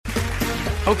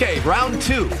Okay, round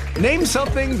two. Name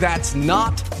something that's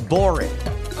not boring.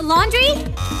 A laundry?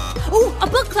 Ooh, a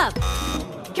book club.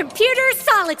 Computer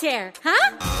solitaire,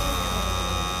 huh?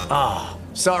 Ah,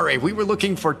 sorry, we were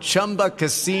looking for Chumba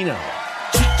Casino.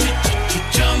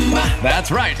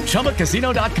 That's right,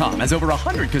 ChumbaCasino.com has over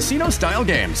 100 casino-style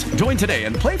games. Join today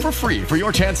and play for free for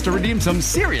your chance to redeem some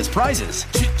serious prizes.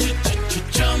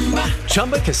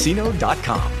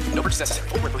 ChumbaCasino.com. No purchase necessary.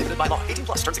 Void where prohibited by law. 18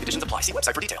 plus. Terms and conditions apply. See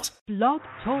website for details. Blog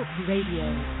Talk Radio.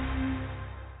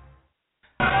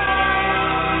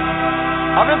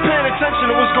 I've been paying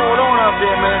attention to what's going on out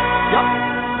there, man. Yup.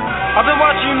 I've been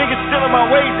watching you niggas stealing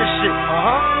my ways and shit.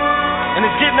 And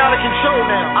it's getting out of control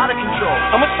now. Out of control.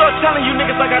 I'ma start telling you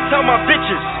niggas like I tell my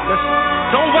bitches. Listen.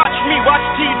 Don't watch me, watch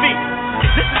TV.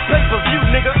 This is pay-per-view,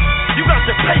 nigga. You got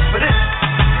to pay for this.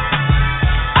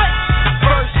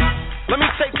 First, let me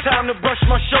take time to brush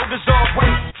my shoulders off.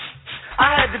 Wait,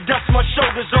 I had to dust my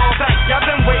shoulders off. Back, y'all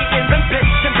been waiting, been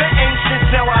patient, been anxious.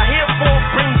 Now I herefore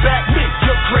bring back me,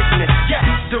 your greatness. Yes,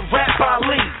 the rap I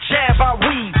lead, jab I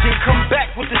weave, then come back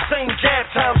with the same jab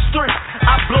times 3.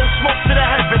 I blow smoke to the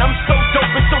heaven. I'm so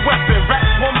dope, it's a weapon.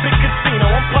 Rap's one big casino.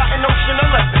 I'm plotting Ocean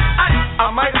 11. I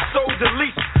might have sold the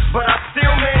least, but I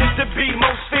still managed to be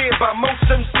most feared by most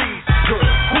MCs. Good.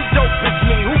 Who dope is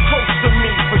me? Who close to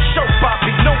me? For sure, Bobby.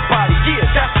 Nobody. Yeah,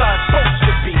 that's how it's supposed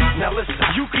to be. Now listen,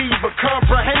 you can either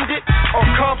comprehend it or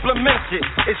compliment it.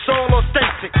 It's all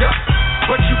authentic. Yeah.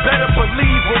 But you better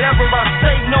believe whatever I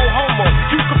say, no homo.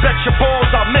 You can bet your balls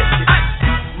I meant it.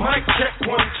 Mic check 1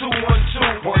 2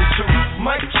 1 2 1 2.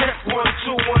 Mic check 1 2 1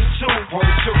 2 1 2.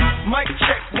 Mic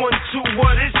check 1 2.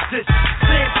 What is this?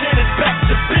 Santana's back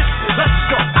to business. Let's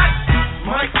go.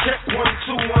 Mic check 1 2 1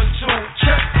 2.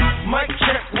 Check. Mic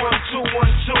check 1 2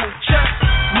 1 2. Check.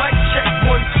 Mic check 1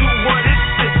 2. What is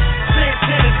this?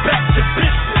 Santana's back to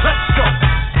business. Let's go.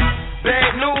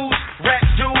 Bad news, rap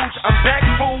dudes. I'm back,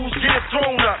 fools. Get a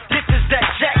throne up. This is that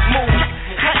Jack move.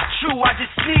 That's true. I just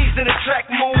sneezed in a track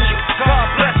move. God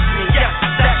bless me. Yes,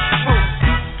 that's true.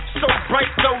 So bright,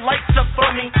 so lights up for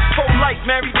me. Full life,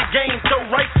 married the game, so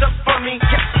rights up for me.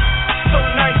 Yes. So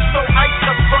nice, so ice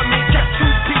up for me. Got 2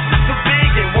 pieces for big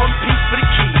and 1 piece for the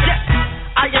key. Yes.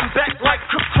 I am back like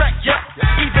cook crack, yep.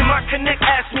 Even my connect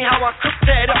asked me how I cooked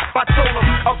that up. I told him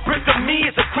a brick of me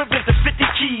is equivalent to 50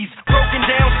 keys. Broken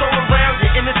down, sold around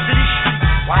your inner city street.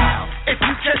 Wow. If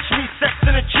you catch me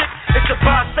sexing a chick, it's a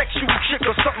bisexual chick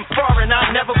or something foreign I'll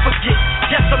never forget.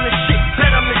 Guess I'm the shit, bet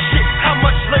I'm the shit. How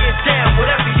much lay it down?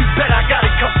 Whatever you bet, I got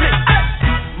it covered.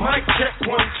 Mic check 1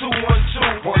 2 1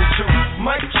 2 1 2.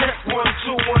 Mic check 1 2 1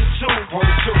 2 1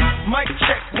 2. Mic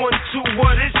check 1 2.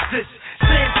 What is this?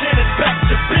 Santana's back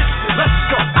to business. Let's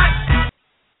go.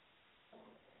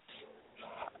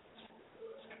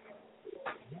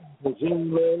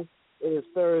 Gentlemen, it is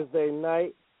Thursday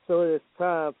night, so it is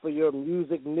time for your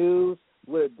music news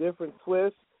with a different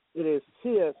twist. It is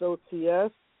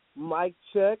TSOTS, Mic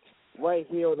Check, right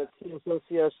here on the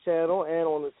TSOTS channel and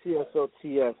on the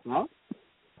TSOTS.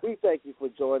 We thank you for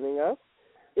joining us.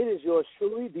 It is yours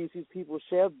truly, DC's People's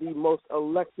Chef, the most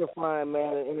electrifying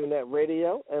man in internet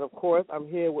radio. And, of course, I'm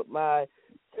here with my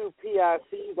 2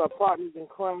 PICs, my partners in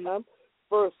crime.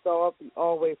 First off, the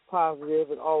always positive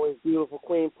and always beautiful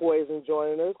Queen Poison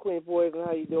joining us. Queen Poison,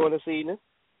 how you doing this evening?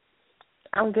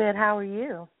 I'm good. How are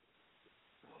you?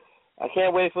 I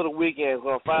can't wait for the weekend. It's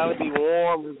going to finally be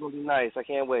warm. It's going to be nice. I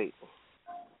can't wait.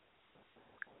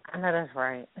 I know that's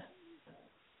right.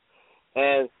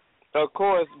 And, of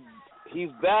course,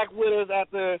 he's back with us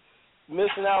after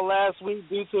missing out last week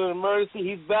due to an emergency.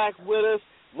 He's back with us,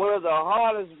 one of the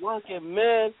hardest working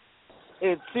men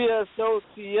in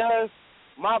TSOTS.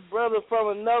 My brother from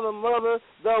another mother,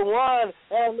 the one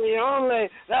and the only,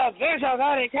 the Bishop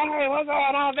Eddie Kelly. What's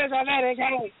going on, Bishop Eddie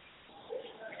Kelly?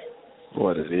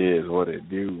 What it is, what it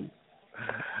do.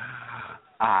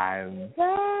 I'm back.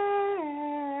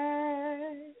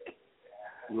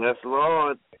 Yes,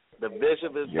 Lord. The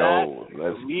Bishop is back. Yo,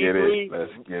 let's get it.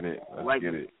 Let's get it. Let's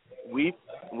get it. We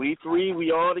 3,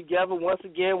 we all together once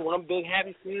again, one big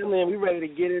happy family, and we ready to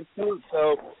get into it.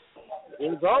 So,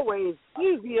 as always,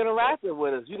 please be interactive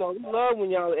with us. You know, we love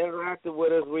when y'all are interactive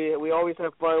with us. We always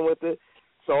have fun with it.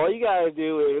 So all you got to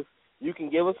do is you can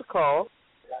give us a call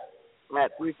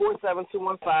at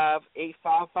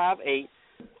 347-215-8558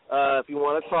 if you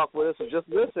want to talk with us, or just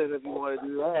listen if you want to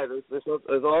do that.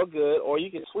 It's all good. Or you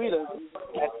can tweet us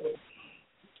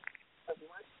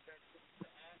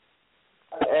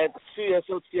at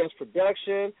TSOTS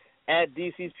Production, at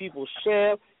DC's People's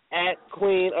Chef, at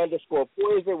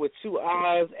Queen_Poison with 2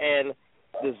 I's and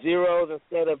the zeros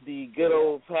instead of the good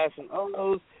old-fashioned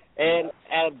O's, and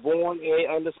at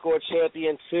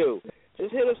Born_Champion 2.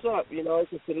 just hit us up. You know,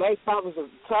 it's a nice topic.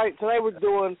 Tonight we're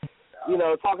doing, you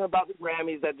know, talking about the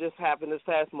Grammys that just happened this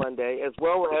past Monday, as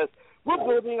well as we're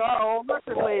building our own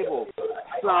record label.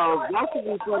 So that should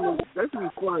be fun. That should be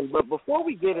fun. But before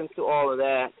we get into all of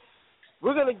that,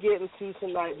 we're going to get into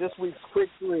tonight this week's Quick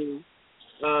Three,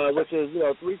 which is, you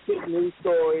know, 3 quick news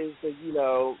stories that, you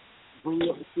know, bring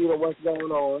you up to speed on what's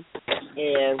going on.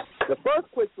 And the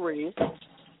first Quick Three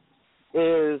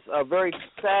is a very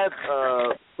sad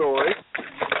story.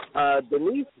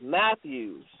 Denise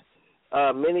Matthews.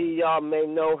 Many of y'all may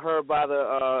know her by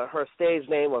her stage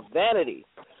name of Vanity.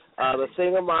 The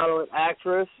singer, model, and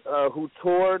actress who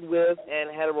toured with and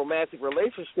had a romantic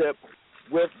relationship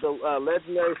with the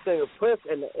legendary singer Prince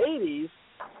in the 80s,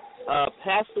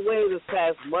 passed away this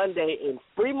past Monday in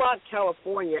Fremont,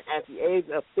 California at the age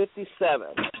of 57.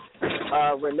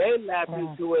 Renee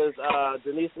Matthews, who is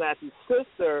Denise Matthews'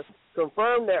 sister,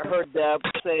 confirmed that her death,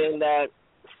 saying that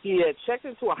she had checked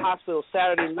into a hospital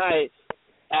Saturday night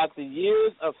after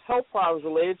years of health problems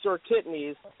related to her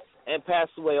kidneys and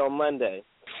passed away on Monday.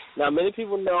 Now, many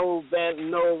people know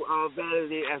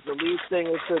Vanity as the lead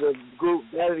singer to the group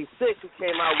Vanity Six, who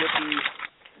came out with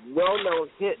the well-known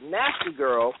hit Nasty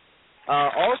Girl.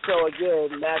 Also,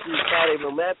 again, Matthews had a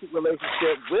romantic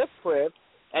relationship with Prince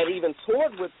and even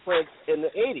toured with Prince in the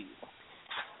 80s.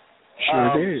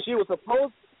 Sure did. She was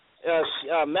supposed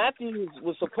Matthews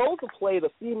was supposed to play the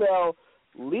female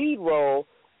lead role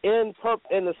in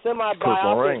the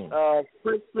semi-biopic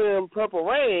Prince film Purple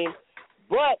Rain,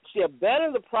 but she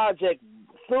abandoned the project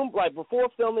soon, like before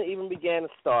filming even began to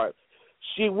start.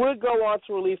 She would go on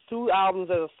to release 2 albums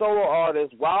as a solo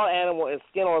artist, Wild Animal and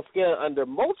Skin on Skin, under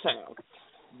Motown.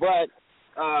 But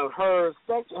her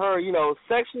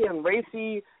sexy and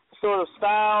racy sort of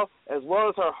style, as well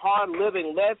as her hard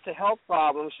living, led to health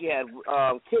problems. She had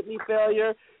kidney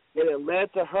failure, and it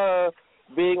led to her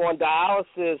being on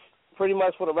dialysis pretty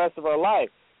much for the rest of her life.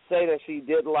 Say that she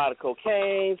did a lot of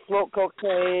cocaine, smoked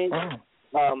cocaine,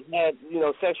 had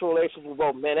sexual relations with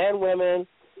both men and women,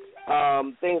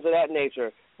 things of that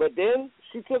nature. But then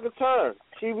she took a turn.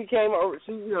 She became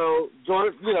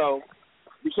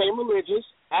became religious,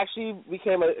 actually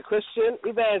became a Christian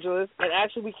evangelist, and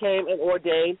actually became an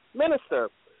ordained minister,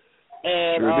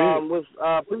 and was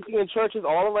preaching in churches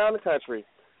all around the country.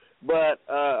 But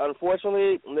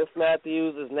unfortunately, Miss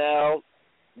Matthews is now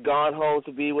gone home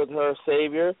to be with her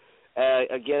Savior,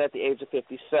 again at the age of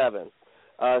 57.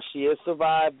 She is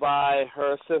survived by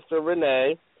her sister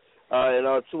Renee, and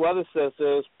our 2 other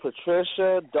sisters,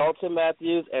 Patricia Dalton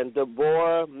Matthews and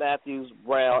Deborah Matthews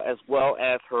Brown, as well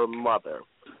as her mother.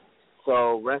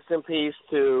 So rest in peace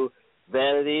to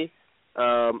Vanity.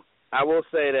 I will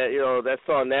say that, that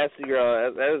song Nasty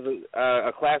Girl, that is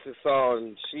a classic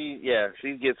song. She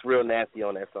gets real nasty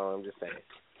on that song, I'm just saying.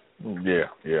 Yeah.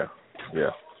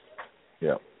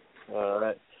 All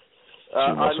right.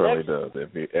 She most certainly does.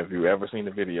 If you ever seen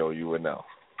the video, you would know.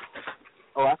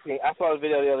 Oh, I saw the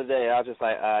video the other day. I was just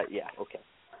like, yeah, okay.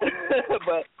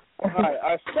 But all right,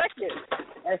 our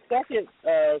second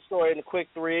story in the Quick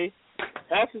Three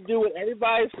has to do with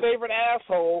everybody's favorite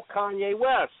asshole, Kanye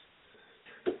West.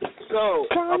 So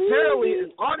apparently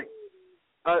an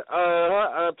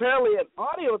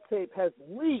audio tape has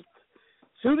leaked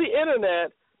to the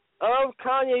internet of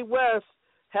Kanye West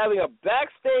having a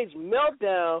backstage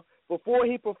meltdown before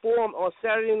he performed on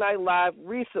Saturday Night Live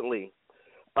recently.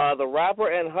 The rapper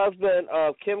and husband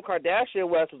of Kim Kardashian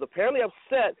West was apparently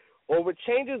upset over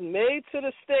changes made to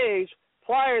the stage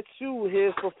prior to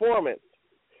his performance.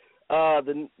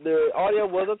 The audio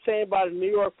was obtained by the New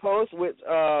York Post, which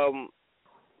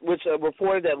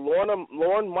reported that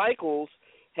Lorne Michaels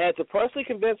had to personally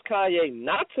convince Kanye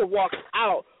not to walk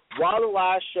out while the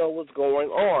live show was going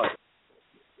on.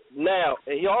 Now,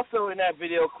 he also in that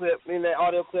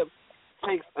audio clip,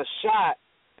 takes a shot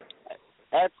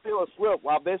at Taylor Swift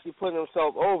while basically putting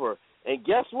himself over. And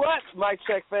guess what, Mike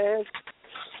Check fans?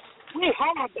 We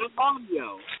have that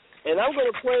audio. And I'm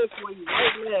going to play it for you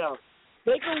right now.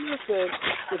 Take a listen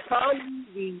to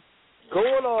Kanye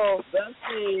going on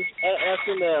backstage at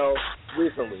SNL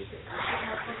recently.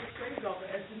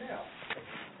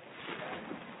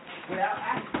 Without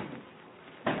asking me.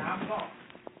 Now I'm gone.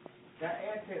 That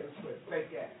and Taylor Swift,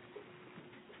 fake ass.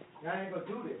 Y'all ain't gonna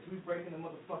do this. We breaking the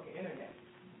motherfucking internet.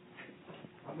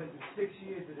 I'm into 6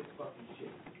 years of this fucking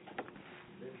shit.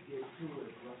 Let's get to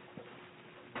it, bro.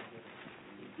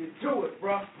 Let's get to it,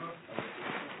 bro.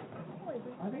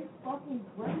 Are they fucking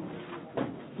crazy?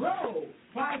 Bro,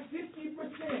 by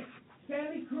 50%.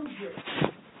 Stanley Kruger.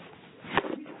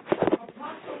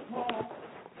 Apostle Paul.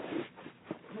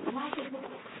 Apostle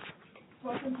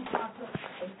fucking Picasso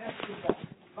and Escobar.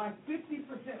 By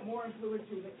 50% more influential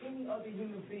spiritual than any other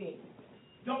human being.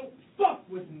 Don't fuck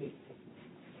with me.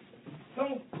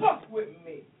 Don't fuck with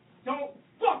me. Don't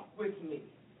fuck with me.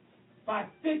 By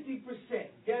 50%,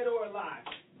 dead or alive,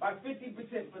 by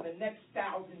 50% for the next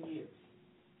 1,000 years.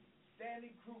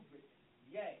 Stanley Kubrick,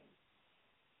 yay.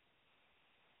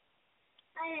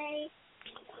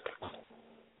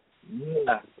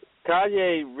 Yeah.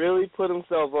 Kanye really put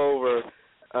himself over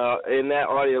in that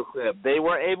audio clip. They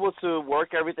were able to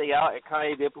work everything out, and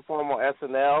Kanye did perform on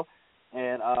SNL.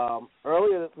 And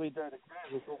earlier this week during the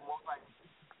Grammy, it was more like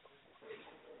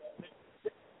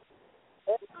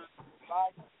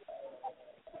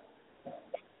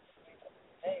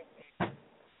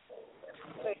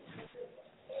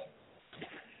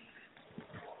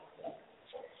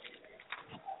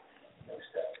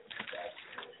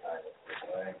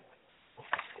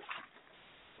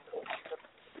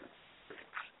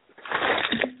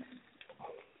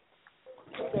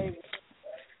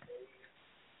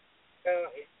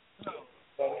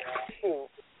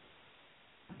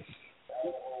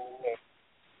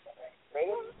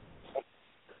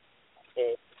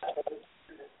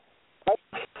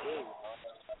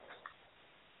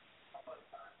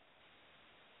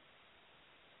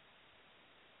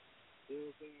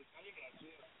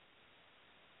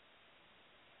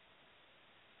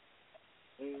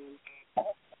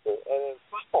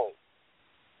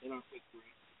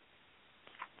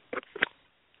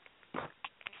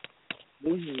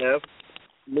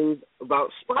news about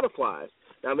Spotify.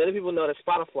 Now, many people know that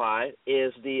Spotify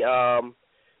is a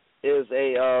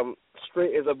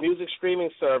music streaming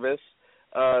service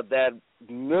that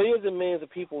millions and millions of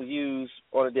people use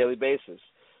on a daily basis.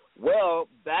 Well,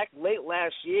 back late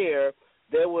last year,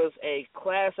 there was a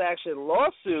class action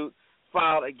lawsuit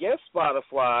filed against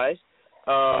Spotify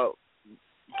that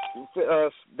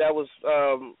was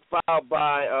filed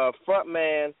by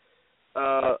frontman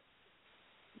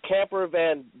Camper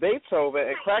Van Beethoven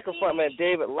and Cracker frontman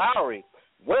David Lowery.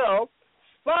 Well,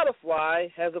 Spotify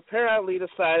has apparently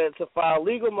decided to file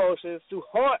legal motions to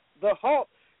halt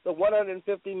the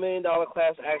 $150 million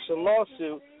class action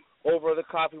lawsuit over the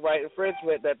copyright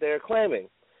infringement that they're claiming.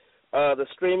 The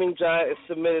streaming giant has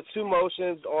submitted two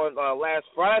motions on last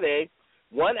Friday,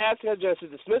 one asking a judge to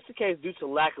dismiss the case due to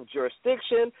lack of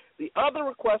jurisdiction, the other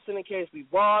requesting the case be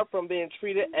barred from being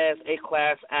treated as a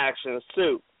class action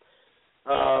suit.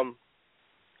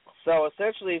 So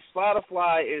essentially,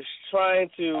 Spotify is trying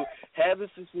to have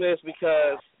this dismissed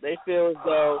because they feel as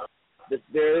though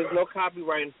there is no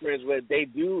copyright infringement. They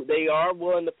are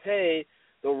willing to pay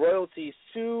the royalties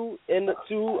to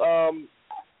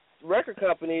record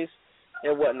companies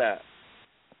and whatnot.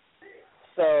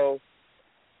 So,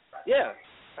 yeah,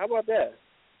 how about that?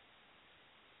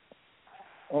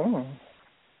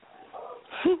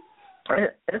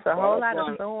 It's a whole lot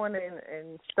of suing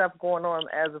and stuff going on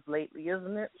as of lately,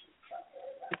 isn't it?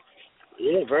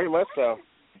 Yeah, very much so.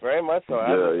 Very much so.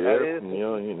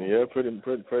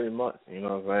 Pretty much. You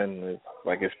know what I'm saying? It's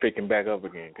like it's picking back up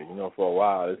again. Because, for a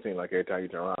while, it seemed like every time you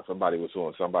turn around, somebody was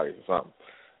suing somebody for something.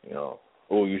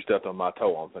 Oh, you stepped on my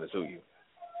toe, I'm finna sue you.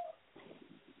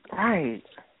 Right.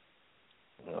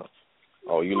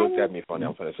 Oh, you looked at me funny,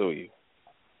 I'm finna sue you.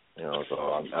 So,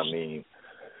 I mean,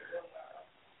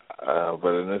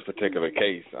 but in this particular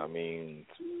case,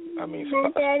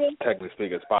 technically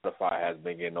speaking, Spotify has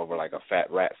been getting over like a fat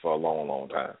rat for a long, long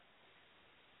time.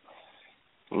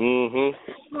 So,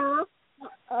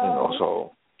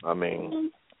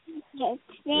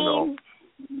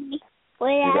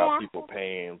 you got people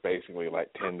paying basically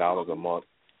like $10 a month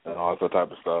and all that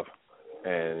type of stuff.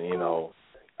 And,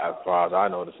 as far as I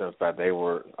know, the simple fact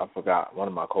I forgot, one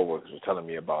of my coworkers was telling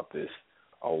me about this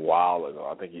a while ago.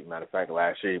 I think, matter of fact,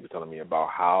 last year he was telling me about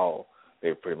how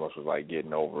they pretty much was like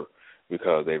getting over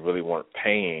because they really weren't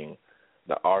paying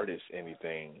the artists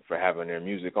anything for having their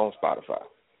music on Spotify.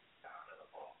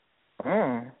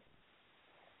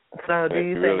 So do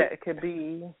you think that could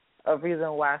be a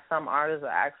reason why some artists are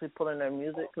actually pulling their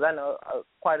music? Because I know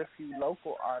quite a few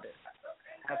local artists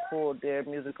have pulled their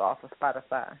music off of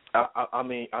Spotify. I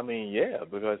mean, yeah,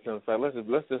 because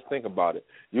let's just think about it.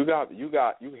 You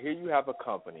have a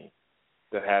company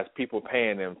that has people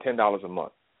paying them $10 a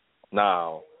month.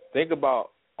 Now, think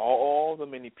about all the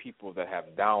many people that have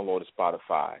downloaded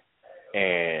Spotify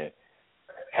and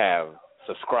have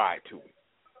subscribed to it.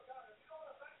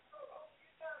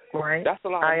 Right. That's a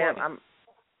lot of money.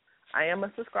 I am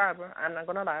a subscriber. I'm not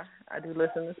going to lie. I do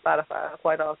listen to Spotify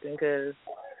quite often because,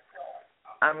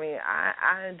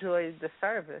 I enjoy the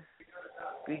service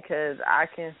because I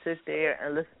can sit there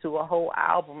and listen to a whole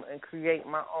album and create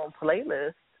my own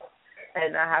playlist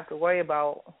and not have to worry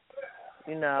about,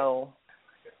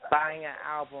 buying an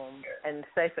album, and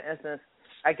say, for instance,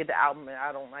 I get the album and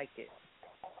I don't like it.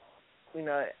 You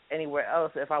know, anywhere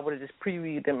else, if I would have just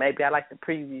previewed it, maybe I like the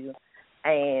preview.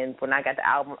 And when I got the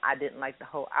album, I didn't like the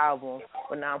whole album.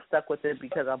 But now I'm stuck with it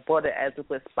because I bought it as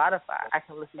with Spotify. I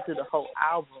can listen to the whole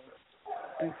album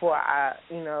before I,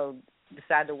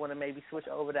 decide to want to maybe switch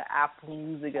over to Apple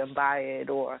Music and buy it,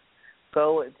 or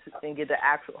go and get the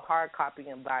actual hard copy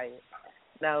and buy it.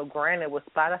 Now, granted, with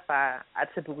Spotify, I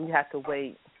typically have to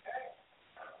wait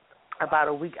about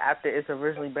a week after it's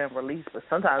originally been released, but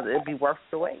sometimes it'd be worth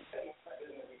the wait.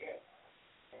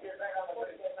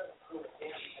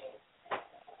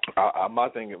 My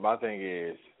thing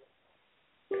is,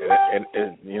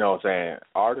 and you know what I'm saying,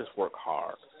 artists work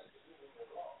hard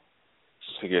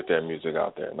to get their music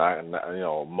out there. Not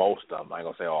most of them. I ain't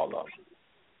gonna say all of them.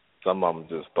 Some of them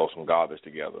just throw some garbage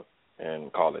together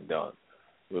and call it done.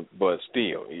 But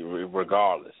still,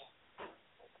 regardless,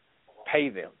 pay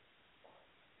them.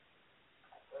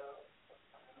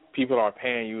 People are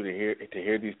paying you to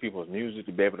hear these people's music,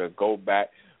 to be able to go back,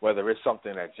 whether it's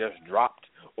something that just dropped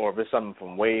or if it's something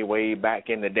from way, way back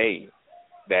in the day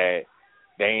that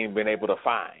they ain't been able to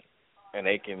find. And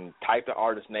they can type the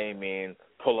artist name in,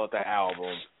 pull up the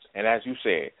album, and as you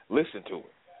said, listen to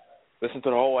it. Listen to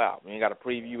the whole album. You ain't got to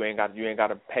preview. You ain't got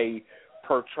to pay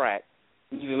per track.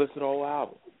 You just listen to the whole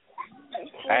album.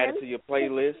 Add it to your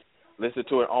playlist. Listen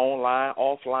to it online,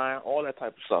 offline, all that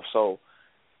type of stuff. So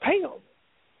pay them.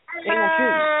 Ain't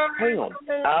gonna kill you.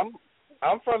 Pay them.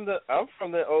 I'm from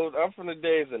the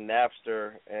days of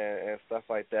Napster and stuff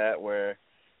like that, where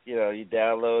you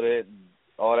download it,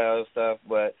 all that other stuff.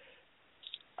 But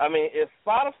I mean, if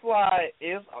Spotify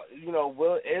is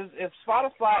if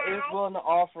Spotify is willing to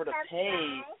offer to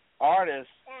pay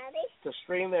artists to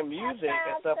stream their music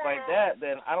and stuff like that,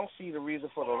 then I don't see the reason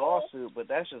for the lawsuit. But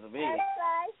that's just me.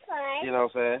 You know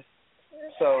what I'm saying?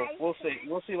 So we'll see.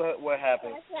 We'll see what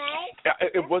happens.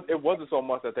 It wasn't so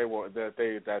much that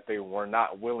they were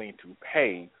not willing to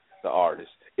pay the artist.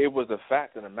 It was the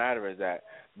fact of the matter is that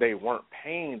they weren't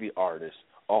paying the artist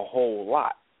a whole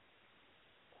lot.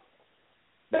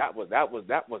 That was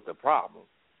the problem.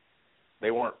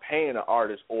 They weren't paying the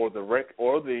artist or the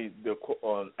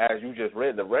as you just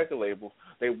read, the record labels.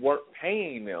 They weren't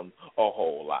paying them a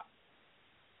whole lot.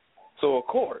 So of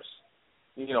course,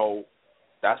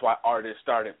 that's why artists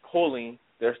started pulling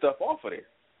their stuff off of there.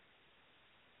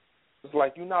 It's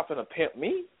like, you're not gonna pimp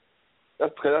me.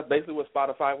 That's because that's basically what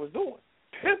Spotify was doing,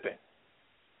 pimping.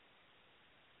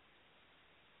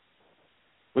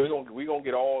 We're gonna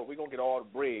get all the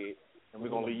bread, and we're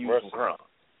gonna leave you some crumbs.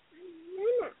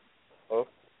 Oh,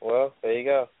 well, there you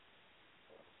go.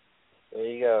 There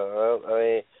you go. Well, I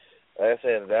mean, like I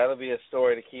said, that'll be a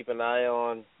story to keep an eye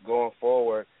on going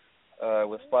forward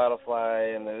with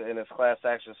Spotify and its class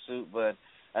action suit. But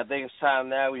I think it's time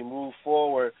now we move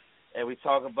forward and we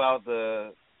talk about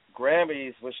the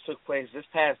Grammys, which took place this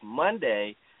past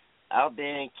Monday out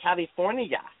there in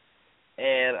California.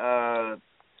 And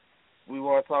we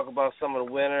want to talk about some of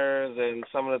the winners and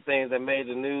some of the things that made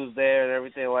the news there and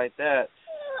everything like that.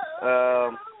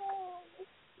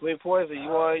 Queen Poison, you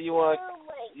want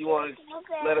to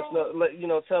let us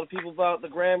know, tell the people about the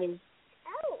Grammys?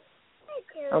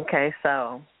 Okay,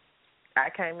 so I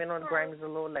came in on the Grammys a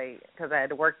little late because I had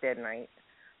to work that night.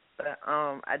 But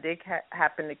I did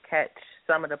happen to catch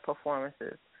some of the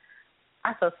performances.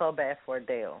 I feel so bad for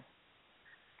Adele.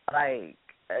 Like,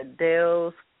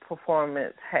 Adele's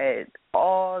performance had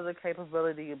all the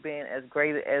capability of being as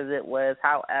great as it was.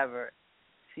 However,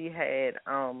 she had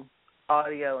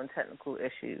audio and technical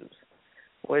issues,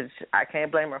 which I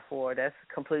can't blame her for. That's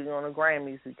completely on the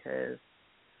Grammys because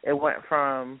it went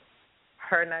from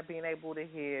her not being able to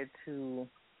hear to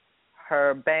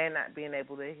her band not being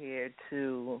able to hear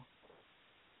to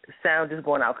the sound just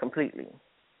going out completely.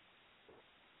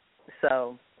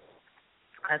 So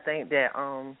I think that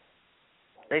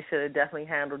they should have definitely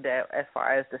handled that as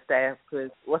far as the staff,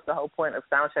 because what's the whole point of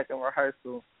sound check and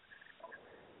rehearsal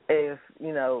if,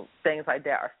 things like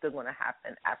that are still going to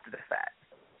happen after the fact?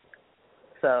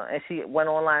 So, and she went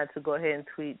online to go ahead and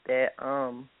tweet that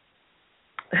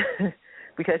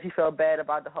because she felt bad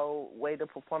about the whole way the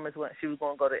performance went, she was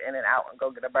going to go to In-N-Out and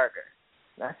go get a burger.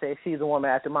 And I said, she's a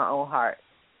woman after my own heart.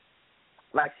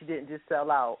 Like, she didn't just sell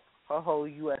out her whole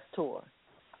U.S. tour.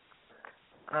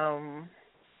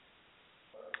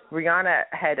 Rihanna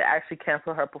had to actually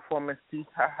cancel her performance due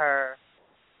to her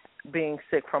being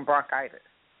sick from bronchitis.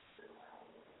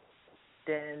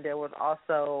 Then there was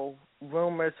also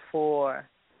rumors for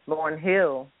Lauryn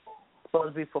Hill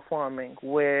supposed to be performing,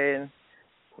 when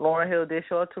Lauryn Hill did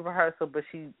show up to rehearsal, but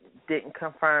she didn't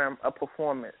confirm a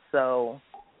performance. So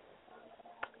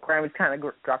Grammys kind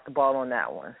of dropped the ball on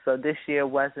that one. So this year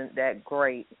wasn't that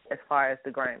great as far as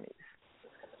the Grammys.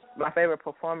 My favorite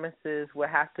performances would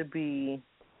have to be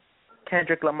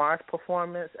Kendrick Lamar's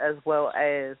performance as well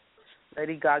as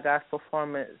Lady Gaga's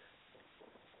performance,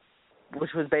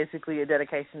 which was basically a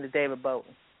dedication to David Bowie.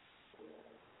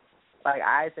 Like,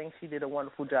 I think she did a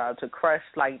wonderful job to crush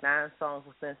like 9 songs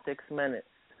within 6 minutes.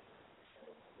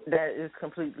 That is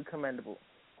completely commendable.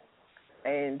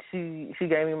 And she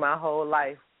gave me my whole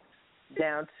life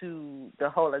down to the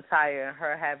whole attire and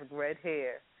her having red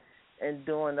hair and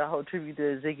doing the whole tribute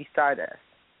to Ziggy Stardust.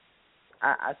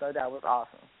 I thought that was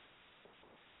awesome.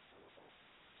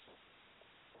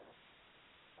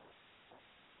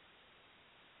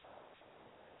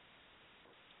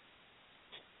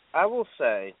 I will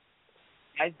say,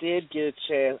 I did get a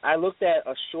chance. I looked at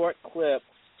a short clip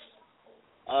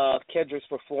of Kendrick's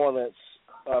performance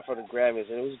for the Grammys,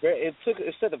 and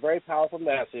it sent a very powerful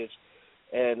message.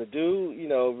 And the dude,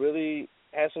 really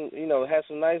had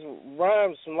some nice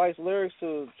rhymes, some nice lyrics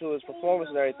to his performance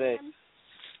and everything.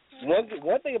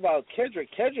 One thing about Kendrick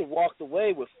walked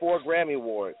away with 4 Grammy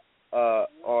Awards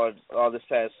on this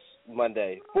past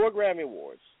Monday. 4 Grammy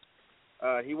Awards.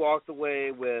 He walked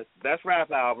away with Best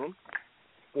Rap Album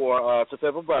for To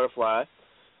Pimp a Butterfly,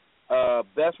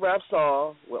 Best Rap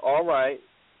Song with All Right,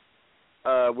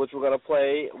 which we're going to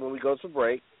play when we go to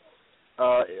break.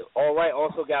 All Right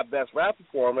also got Best Rap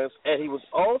Performance, and he was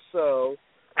also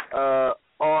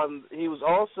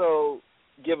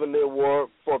given the award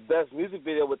for Best Music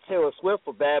Video with Taylor Swift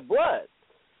for Bad Blood.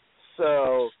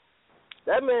 So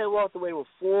that man walked away with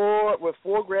four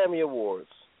Grammy Awards.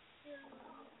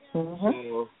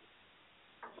 Mm-hmm.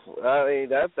 So, I mean,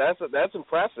 that's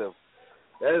impressive.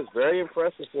 That is very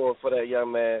impressive for that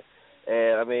young man.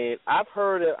 And I mean, I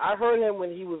heard him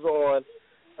when he was on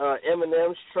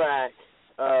Eminem's track.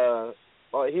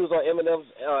 He was on Eminem's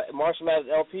Marshall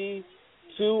Mathers LP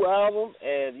 2 album,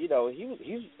 and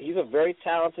he's a very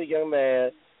talented young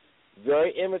man,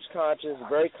 very image conscious,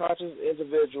 very conscious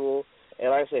individual.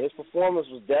 And like I said, his performance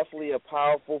was definitely a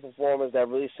powerful performance that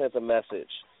really sent a message.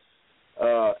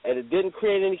 And it didn't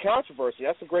create any controversy.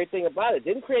 That's the great thing about it. It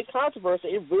didn't create controversy.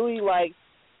 It really,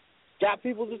 got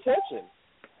people's attention.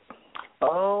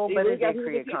 Oh, but it did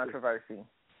create controversy.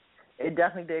 It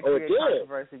definitely did create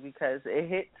controversy because it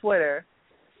hit Twitter,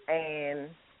 and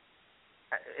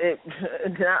it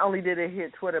not only did it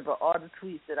hit Twitter, but all the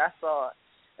tweets that I saw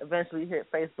eventually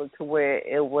hit Facebook to where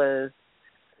it was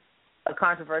a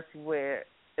controversy where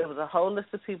it was a whole list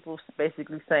of people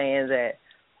basically saying that,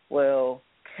 well,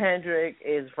 Kendrick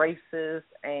is racist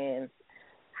and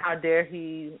how dare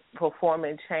he perform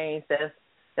and change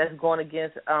that's going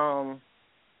against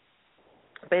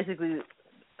basically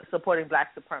supporting black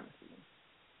supremacy.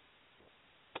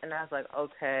 And I was like,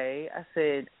 okay. I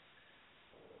said,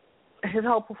 his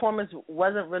whole performance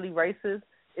wasn't really racist.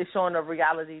 It's showing a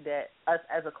reality that us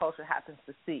as a culture happens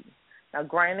to see. Now,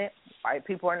 granted, white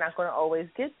people are not going to always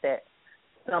get that.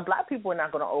 Some black people are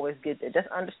not going to always get that. That's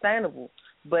understandable.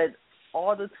 But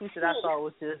all the tweets that I saw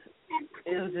was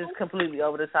just completely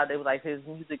over the top. They were like, his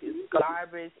music is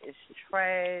garbage, it's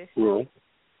trash. Mm-hmm.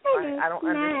 I don't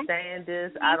understand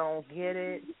this. I don't get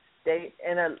it.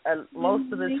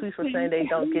 Most of the tweets were saying they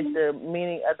don't get the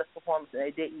meaning of the performance, and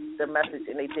they didn't get the message,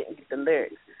 and they didn't get the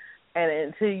lyrics. And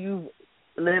until you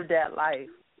live that life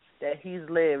that he's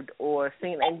lived, or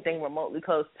seen anything remotely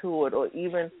close to it, or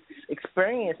even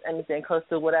experienced anything close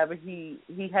to whatever he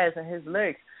has in his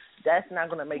lyrics, that's not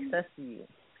going to make sense to you.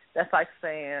 That's like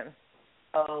saying,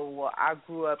 oh, well, I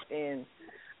grew up in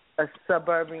a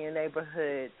suburban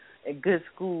neighborhood and good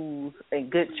schools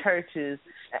and good churches,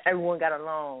 and everyone got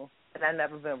along, and I've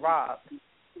never been robbed.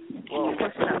 Well, of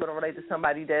course you're not going to relate to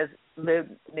somebody that's lived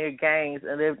near gangs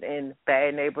and lived in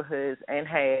bad neighborhoods and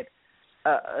had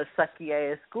a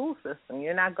sucky-ass school system.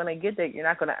 You're not going to get that. You're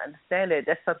not going to understand it.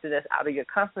 That's something that's out of your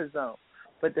comfort zone.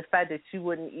 But the fact that you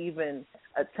wouldn't even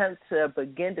attempt to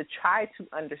begin to try to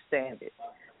understand it,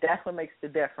 that's what makes the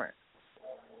difference.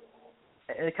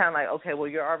 And it's kind of like, okay, well,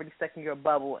 you're already stuck in your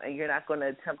bubble, and you're not going to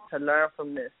attempt to learn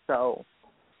from this. So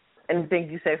anything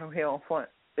you say from here on front,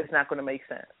 it's not going to make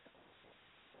sense.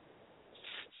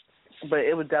 But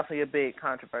it was definitely a big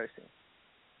controversy.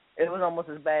 It was almost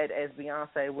as bad as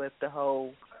Beyonce with the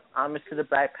whole homage to the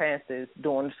Black Panthers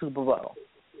during the Super Bowl.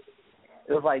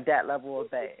 It was like that level of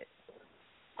bad.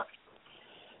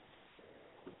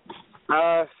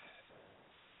 I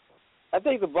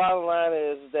think the bottom line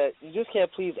is that you just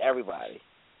can't please everybody.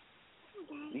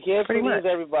 You can't please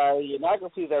everybody. You're not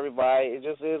going to please everybody. It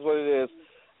just is what it is.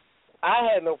 I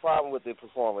had no problem with the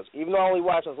performance. Even though I only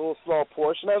watched a little small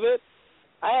portion of it,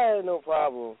 I had no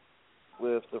problem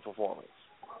with the performance.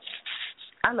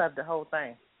 I loved the whole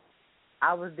thing.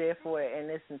 I was there for it in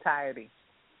its entirety.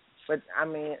 But, I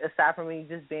mean, aside from me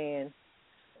just being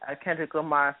a Kendrick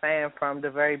Lamar fan from the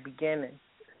very beginning,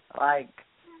 like,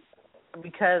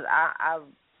 because I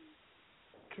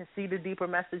can see the deeper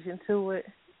message into it,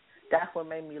 that's what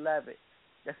made me love it.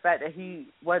 The fact that he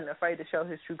wasn't afraid to show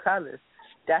his true colors,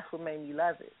 that's what made me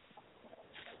love it.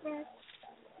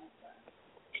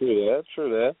 True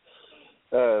that.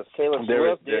 Taylor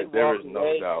Swift did there is walk no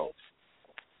away. doubt.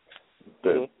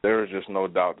 Mm-hmm. There is just no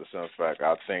doubt the simple fact.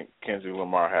 I think Kendrick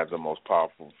Lamar had the most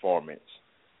powerful performance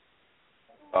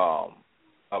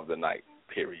of the night.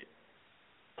 Period.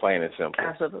 Plain and simple.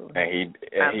 Absolutely. And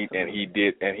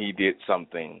he did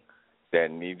something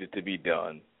that needed to be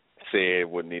done. Said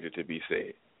what needed to be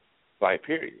said. Like,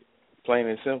 period. Plain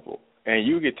and simple. And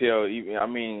you could tell. I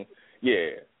mean, yeah,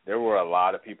 there were a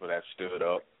lot of people that stood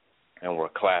up and were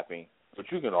clapping. But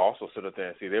you can also sit up there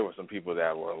and see there were some people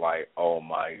that were like, oh,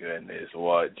 my goodness,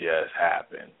 what just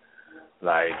happened?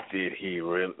 Like, did he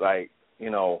really, like, you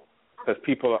know, because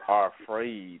people are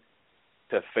afraid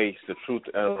to face the truth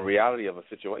and the reality of a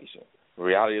situation. The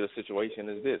reality of the situation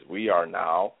is this. We are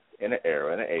now in an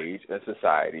era, in an age, in a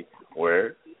society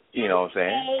where, you know what I'm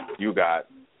saying, you got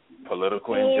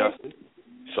political injustice,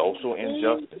 social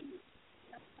injustice,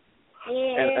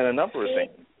 and a number of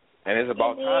things. And it's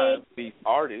about time these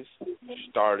artists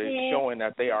started showing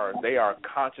that they are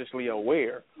consciously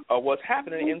aware of what's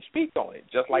happening and speak on it,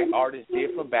 just like artists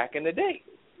did from back in the day.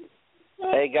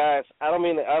 Hey guys, I don't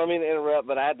mean to interrupt,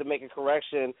 but I had to make a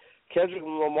correction. Kendrick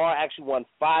Lamar actually won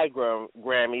 5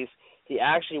 Grammys. He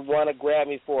actually won a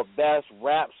Grammy for Best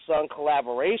Rap Song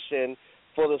Collaboration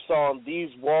for the song "These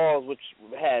Walls," which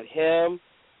had him,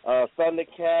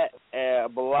 Thundercat,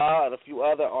 and Bilal, and a few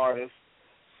other artists.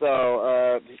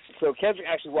 So Kendrick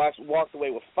actually walked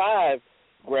away with 5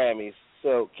 Grammys.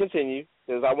 So continue,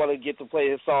 because I want to get to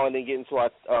play his song and then get into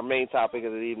our main topic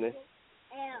of the evening.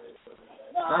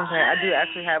 Okay, I do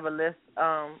actually have a list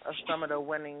of some of the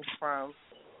winnings from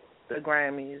the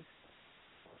Grammys.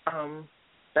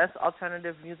 Best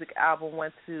Alternative Music Album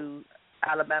went to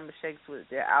Alabama Shakes with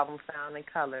their album Sound and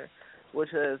Color, which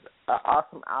is an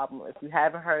awesome album. If you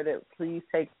haven't heard it, please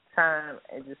take time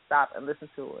and just stop and listen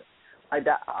to it. Like,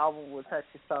 that album will touch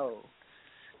your soul.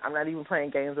 I'm not even playing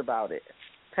games about it.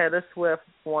 Taylor Swift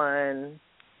won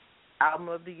Album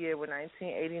of the Year with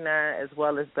 1989, as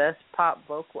well as Best Pop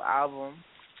Vocal Album.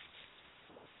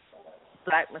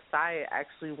 Black Messiah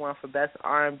actually won for Best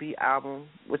R&B Album,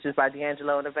 which is by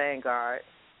D'Angelo and the Vanguard.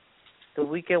 The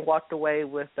Weeknd walked away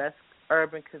with Best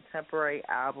Urban Contemporary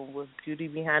Album with Beauty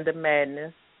Behind the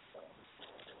Madness.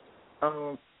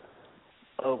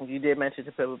 You did mention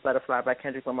To Pimp a Butterfly by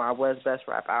Kendrick Lamar was Best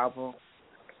Rap Album.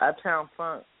 Uptown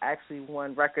Funk actually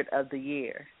won Record of the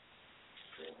Year.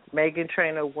 Meghan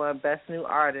Trainor won Best New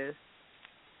Artist,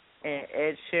 and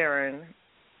Ed Sheeran,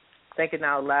 Thinking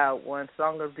Out Loud, won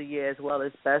Song of the Year as well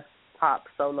as Best Pop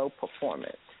Solo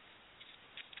Performance.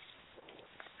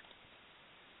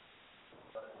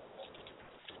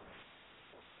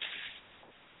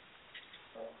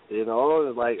 You know,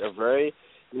 it's like a very,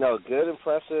 good,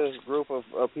 impressive group of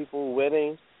people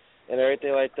winning and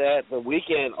everything like that. The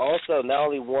Weeknd also not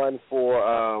only won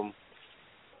for,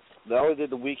 not only did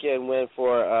the Weeknd win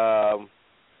for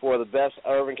the Best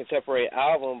Urban Contemporary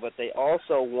Album, but they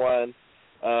also won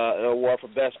an award for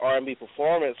Best R&B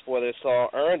Performance for their song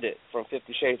Earned It from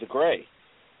 50 Shades of Grey.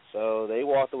 So they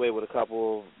walked away with a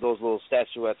couple of those little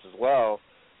statuettes as well.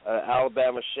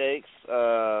 Alabama Shakes,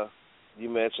 you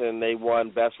mentioned, they won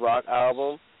Best Rock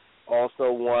Album,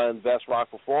 also won Best Rock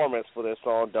Performance for their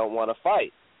song Don't Wanna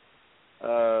Fight.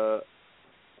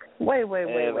 Wait.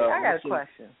 I got a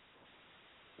question.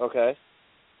 Okay.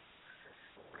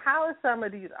 How are some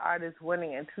of these artists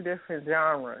winning in 2 different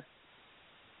genres?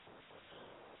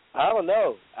 I don't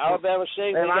know. Alabama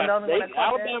Shakes.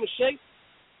 Alabama Shakes.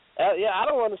 I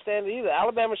don't understand it either.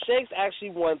 Alabama Shakes actually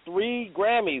won 3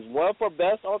 Grammys. One for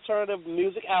Best Alternative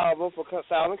Music Album for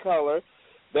Sound and Color,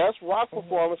 Best Rock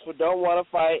Performance for Don't Wanna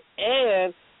Fight,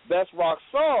 and Best Rock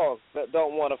Song that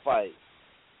Don't Wanna Fight.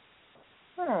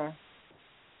 I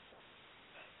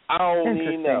don't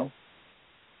even know.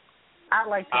 I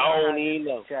like to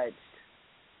know judged.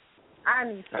 I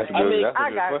need to. That's a good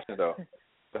question, though.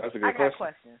 That's a good question. I got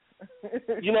questions.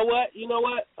 You know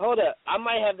what? Hold up. I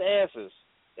might have the answers.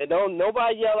 And don't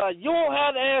nobody yell out, you don't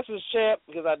have the answers, champ,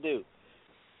 because I do.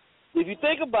 If you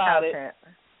think about it.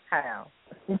 How?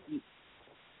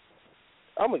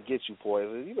 I'm going to get you,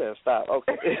 Poison. You better stop.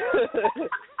 Okay.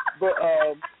 But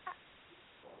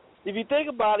if you think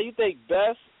about it, you think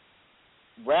best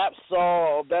rap song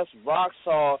or best rock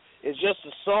song is just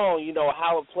a song,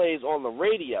 how it plays on the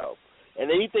radio. And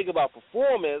then you think about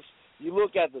performance, you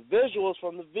look at the visuals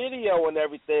from the video and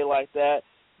everything like that,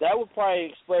 that would probably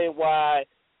explain why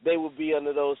they would be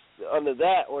under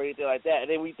that or anything like that. And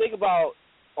then when you think about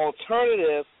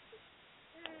alternative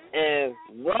and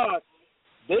rock,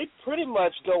 they pretty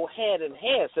much go hand in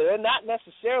hand. So they're not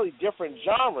necessarily different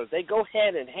genres. They go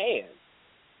hand in hand.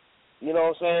 You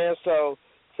know what I'm saying? So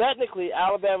technically,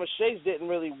 Alabama Shakes didn't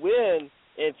really win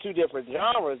in two different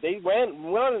genres. They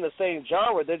won in the same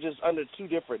genre. They're just under two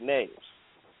different names.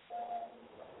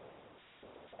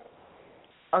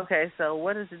 Okay, so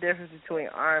what is the difference between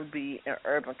R&B and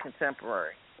urban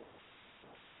contemporary?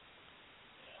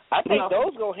 I think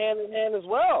those go hand in hand as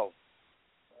well.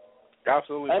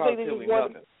 Absolutely, positively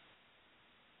nothing.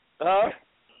 Huh?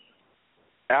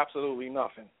 Absolutely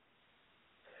nothing.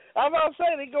 I'm about to say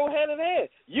they go hand in hand.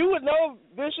 You would know,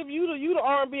 Bishop. You the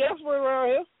R&B expert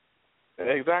around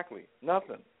here. Exactly,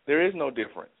 nothing. There is no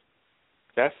difference.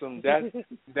 That's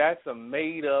some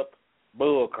made up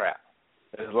bull crap.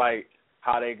 It's like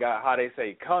how they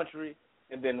say country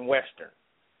and then western.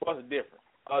 What's the difference?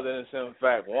 Other than the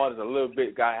fact one is has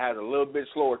a little bit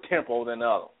slower tempo than the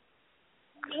other.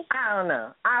 I don't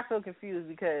know. I feel confused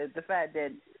because the fact that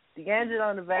D'Angelo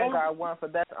and the Vanguard won for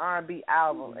Best R&B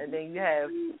Album, and then you have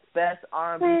Best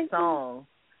R&B Song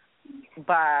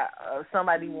by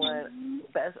somebody won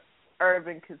Best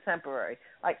Urban Contemporary.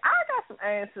 Like, I got some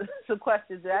answers, some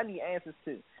questions that I need answers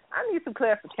to. I need some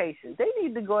clarification. They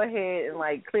need to go ahead and,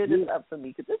 like, clear this up for me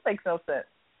because this makes no sense.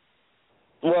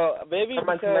 Well, maybe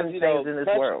because, you know, in this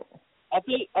world. I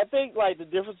think like the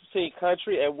difference between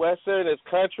country and western is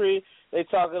country, they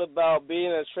talking about being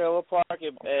in a trailer park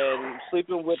and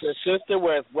sleeping with their sister,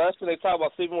 whereas western they talk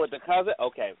about sleeping with their cousin.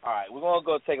 Okay, all right, we're gonna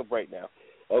go take a break now.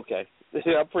 Okay,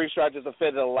 I'm pretty sure I just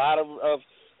offended a lot of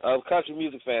country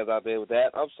music fans out there with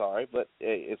that. I'm sorry, but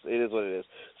it is what it is.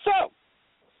 So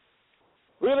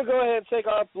we're gonna go ahead and take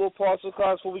our little pause for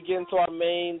cars before we get into our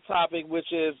main topic,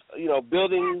 which is, you know,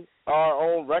 building our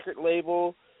own record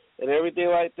label and everything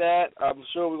like that. I'm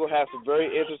sure we're going to have some very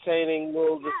entertaining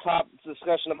little top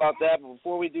discussion about that. But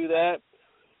before we do that,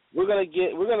 we're going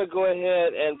to go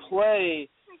ahead and play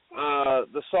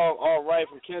the song "All Right"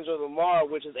 from Kendrick Lamar,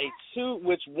 which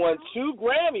won 2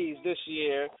 Grammys this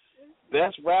year,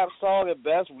 Best Rap Song and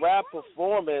Best Rap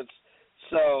Performance.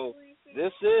 So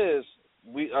this is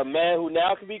a man who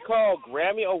now can be called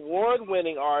Grammy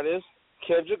Award-winning artist,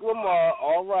 Kendrick Lamar.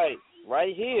 All Right,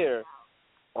 right here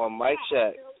on Mic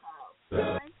Check.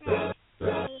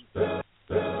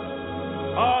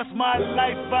 All's my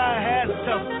life I had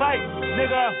to fight,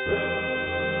 nigga.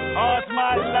 All's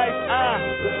my life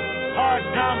hard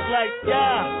times like,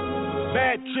 yeah.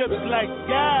 Bad trips like,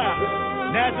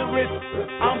 yeah. Nazareth,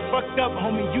 I'm fucked up,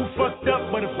 homie, you fucked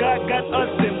up. But if God got us,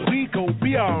 then we gon'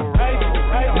 be alright.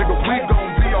 Nigga, we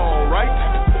gon' be alright.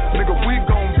 Nigga, we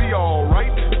gon' be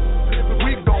alright.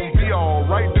 We gon' be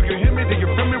alright. Do you hear me? Do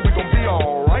you feel me? We gon' be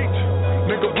alright.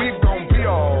 Nigga, we gon' be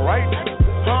alright.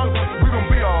 Huh? We gon'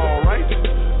 be alright.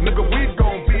 Nigga, we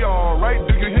gon' be alright.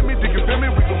 Do you hear me? Do you feel me?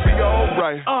 We gon' be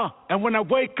alright. And when I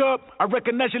wake up, I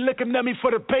recognize you looking at me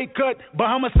for the pay cut.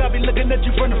 Bahamas, I be looking at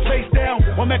you from the face down.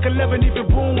 One Mac 11,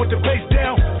 even boom with the face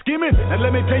down. Skimming, and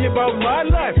let me tell you about my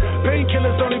life.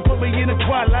 Painkillers only put me in the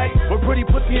twilight. But pretty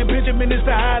pussy and Benjamin is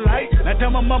the highlight. I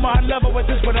tell my mama I love her, but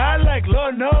this what I like.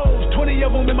 Lord knows. 20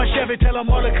 of them in my Chevy, tell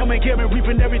them all to come and get me.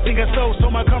 Reaping everything I sow,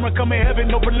 so my karma come in heaven.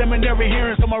 No preliminary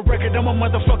hearings on my record. I'm a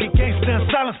motherfucking gangster and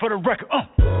silence for the record.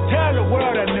 Tell the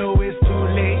world I know it's too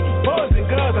late. Boys and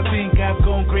girls, I think I've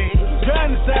gone crazy.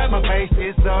 Trying to side my face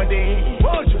this all day.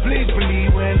 Won't you please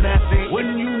believe when I say,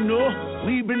 when you know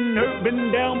we've been hurt, been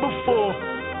down before.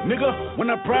 Nigga, when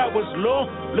our pride was low,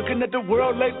 looking at the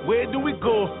world like, where do we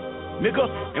go? Nigga,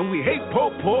 and we hate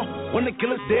poor. When the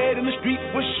killer's dead in the street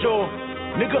for sure.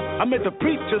 Nigga, I'm at the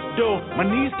preacher's door. My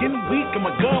knees getting weak and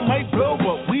my gun might blow,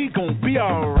 but we gon' be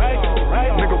alright.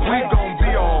 Nigga, we gon'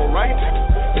 be alright.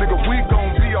 Nigga, we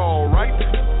gon' be alright.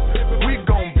 We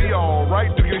gon' be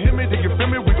alright. Do you hear me? Do you feel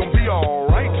me? We gon' be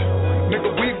alright. Nigga,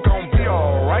 we gon' be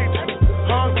alright.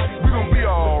 Huh? We gon' be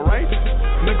alright.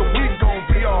 Nigga, we gon'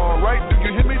 be alright. Do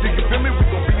you hear me? Do you feel me? We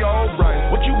gon' be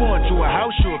alright. What you want, to a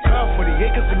house or a car? 40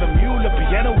 acres and a mule, a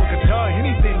piano, a guitar,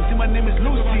 anything. See, my name is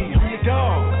Lucy, I'm your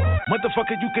dog.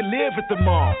 Motherfucker, you can live at the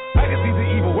mall. I can see the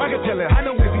evil, I can tell it, I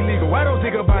know it's illegal. I don't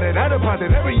think about it, I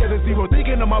deposit every other zero.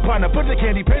 Thinking of my partner, put the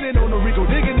candy, painting on the Rico.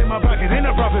 Digging in my pocket, ain't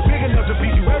a profit big enough to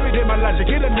feed you. Every day my logic,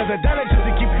 get another dollar just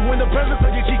to keep you in the presence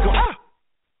of your Chico.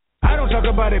 I don't talk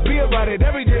about it, be about it,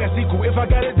 every day I sequel. If I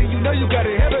got it, then you know you got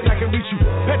it. Heaven, I can reach you.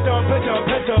 Pet dog, my dog,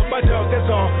 that's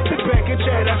all. Sit back can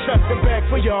chat, I shut the back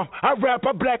for y'all. I rap,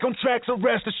 I black on tracks, so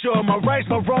rest assured. My rights,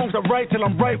 my wrongs, I right till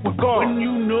I'm right with God. When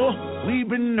you know, we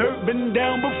been hurt, been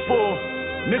down before.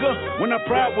 Nigga, when our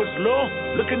pride was low,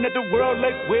 looking at the world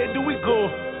like, where do we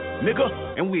go?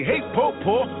 Nigga, and we hate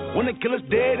po-po, wanna kill us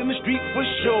dead in the street for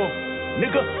sure.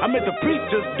 Nigga, I'm at the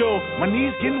preacher's door, my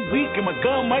knees getting weak and my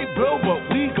gun might blow, but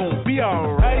we gon' be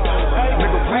alright.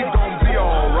 Nigga, we gon' be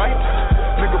alright.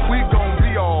 Nigga, we gon'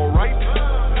 be alright.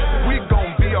 We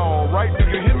gon' be alright. Do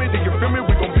you hear me? Do you feel me?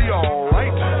 We gon' be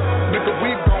alright. Nigga,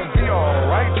 we gon' be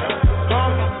alright.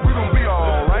 Huh? We gon' be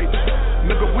alright.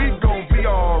 Nigga, we gon' be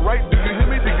alright. Do you hear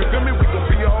me? Do you feel me? We gon'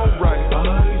 be alright.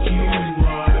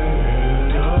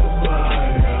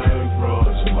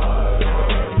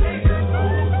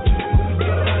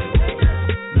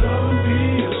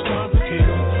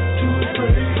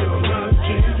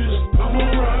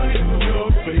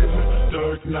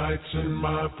 Nights in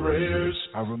my prayers.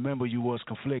 I remember you was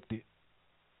conflicted,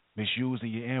 misusing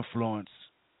your influence.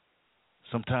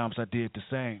 Sometimes I did the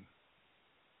same,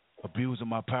 abusing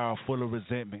my power full of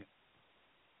resentment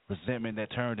that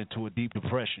turned into a deep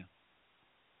depression.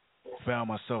 Found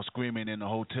myself screaming in the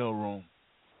hotel room.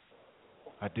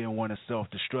 I didn't want to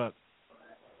self-destruct.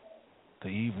 The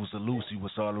evils of Lucy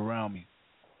was all around me,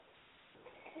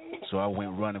 so I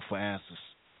went running for answers.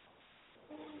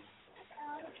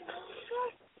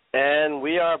 And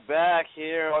we are back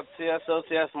here on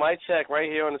TSOTS Mic Check,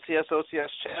 right here on the TSOTS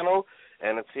channel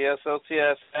and the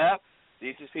TSOTS app.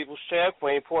 DC's People's Champ,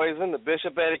 Queen Poison, the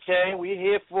Bishop Eddie Kane. We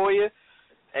here for you,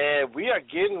 and we are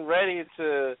getting ready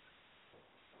to,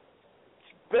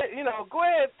 go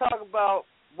ahead and talk about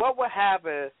what would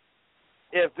happen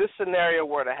if this scenario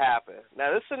were to happen.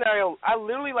 Now, this scenario, I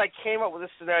literally came up with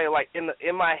this scenario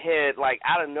in my head,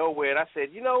 out of nowhere, and I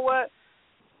said, you know what?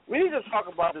 We need to talk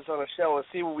about this on the show and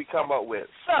see what we come up with.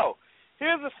 So,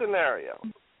 here's a scenario.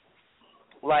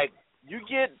 You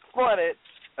get funded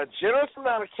a generous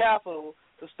amount of capital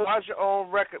to start your own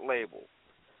record label.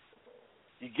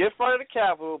 You get funded the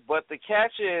capital, but the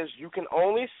catch is you can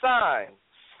only sign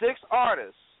 6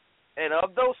 artists. And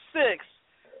of those 6,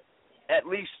 at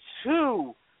least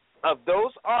 2 of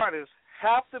those artists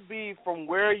have to be from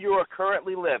where you are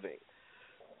currently living.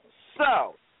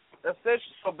 So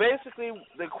basically,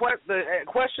 the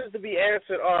questions to be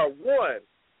answered are: 1,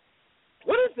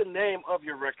 what is the name of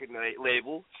your record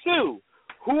label? 2,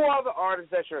 who are the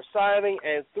artists that you're signing?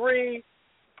 And 3,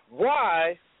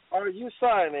 why are you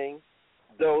signing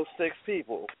those 6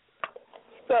 people?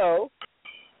 So,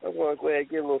 I'm going to go ahead and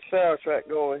get a little soundtrack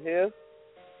going here.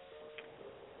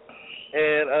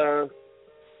 And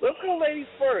let's go ladies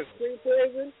first. Queen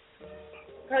Poison,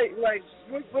 hey,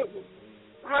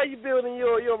 how you building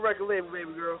your record label,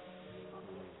 baby girl?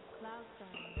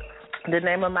 The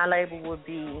name of my label would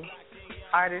be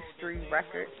Artistry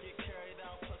Records.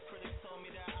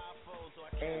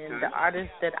 And the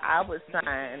artists that I would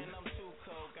sign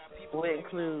would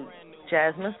include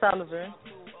Jasmine Sullivan,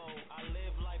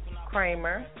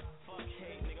 Kramer,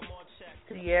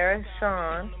 Sierra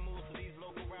Sean,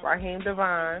 Raheem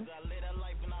Devon,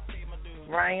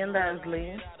 Ryan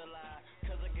Leslie,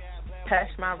 Touch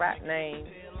My Rap Name,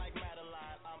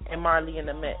 and Marley in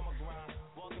the Mix.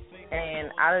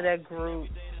 And out of that group,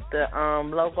 the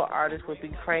local artists would be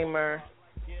Kramer,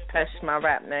 Touch My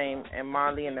Rap Name, and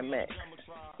Marley in the Mix.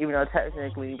 Even though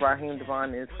technically Raheem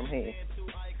Devon is from here.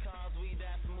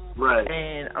 Right.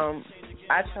 And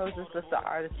I chose this list of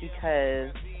artists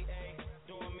because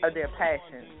of their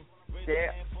passion.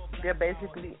 They're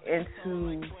basically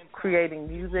into creating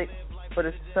music for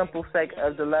the simple sake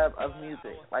of the love of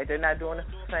music. They're not doing it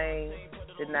for fame.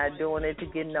 They're not doing it to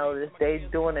get noticed. They're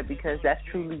doing it because that's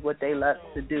truly what they love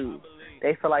to do.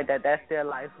 They feel like that's their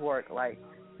life's work.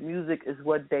 Music is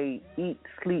what they eat,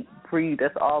 sleep, breathe.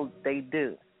 That's all they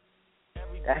do.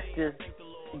 That's just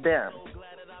them.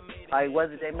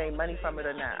 Whether they make money from it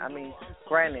or not.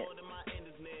 Granted,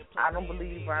 I don't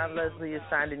believe Ryan Leslie is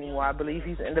signed anymore. I believe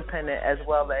he's independent as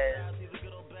well as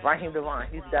Raheem Devon.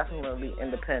 He's definitely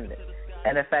independent.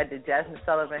 And the fact that Jasmine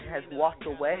Sullivan has walked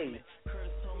away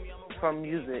from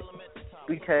music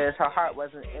because her heart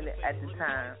wasn't in it at the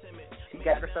time. She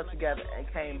got herself together and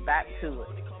came back to it.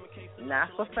 Not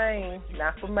for fame,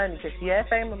 not for money, because she had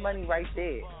fame and money right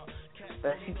there.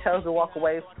 But she chose to walk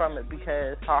away from it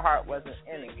because her heart wasn't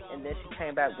in it. And then she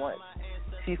came back once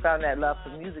she found that love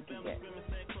for music again.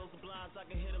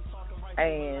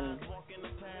 And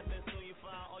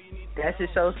that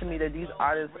just shows to me that these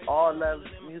artists all love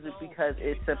music because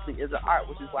it simply is an art,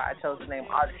 which is why I chose the name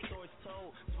artistry.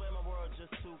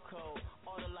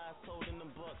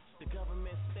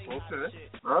 Okay.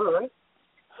 All right.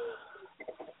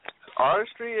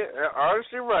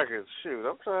 Artistry Records. Shoot,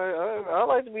 I'm trying. I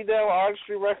like to be down with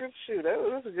Artistry Records. Shoot,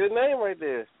 that's a good name right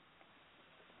there.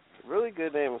 Really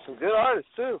good name, and some good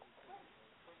artists too.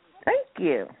 Thank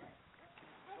you.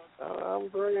 I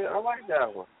like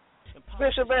that one.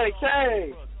 Bishop Eddie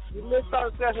K. You missed our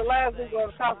discussion last week on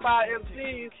the top 5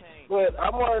 MCs, but I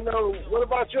want to know, what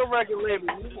about your record label?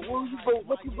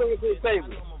 What you bring to the table?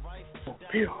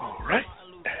 Be all right.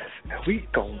 We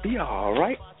gonna be all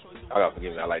right. I gotta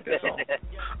forgive me. I like that song.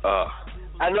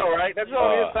 I know, right? That's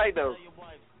all insight, though.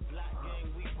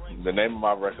 The name of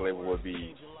my record label would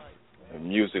be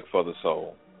Music for the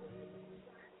Soul.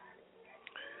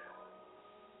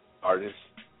 Artists: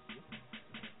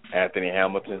 Anthony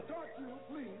Hamilton,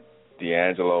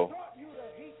 D'Angelo,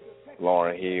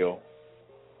 Lauryn Hill,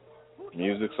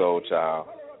 Music Soul Child.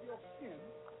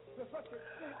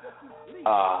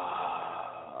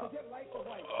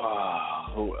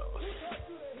 Who else?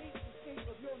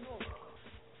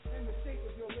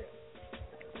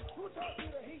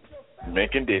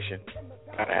 Mint Condition.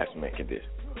 Gotta have some Mint Condition.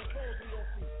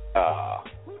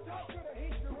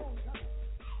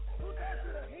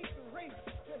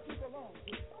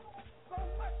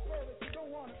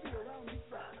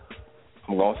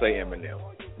 I'm gonna say Eminem.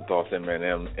 I'm tossing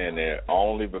Eminem in there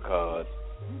only because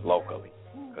locally,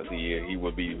 because he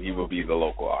would be the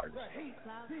local artist.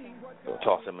 So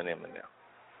toss Eminem in there.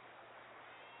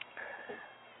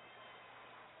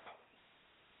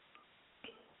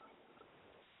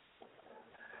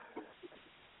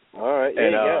 All right, yeah.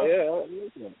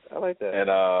 I like that.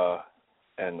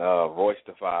 And Royce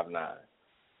the 5'9".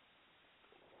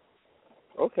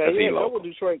 Okay, yeah, couple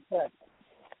Detroit cats.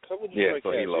 So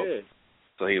he local. Yeah.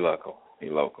 So he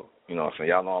local. You know what I'm saying?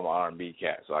 Y'all know I'm an R&B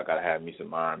cat, so I gotta have me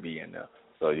some R&B in there.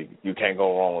 So you can't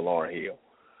go wrong with Lauryn Hill,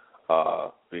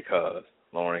 because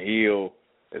Lauryn Hill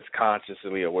is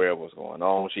consciously aware of what's going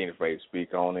on. She ain't afraid to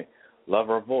speak on it. Love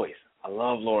her voice. I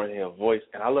love Lauryn Hill's voice,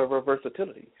 and I love her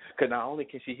versatility. Because not only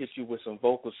can she hit you with some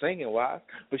vocal singing-wise,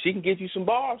 but she can give you some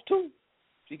bars, too.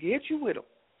 She can hit you with them.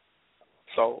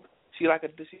 So you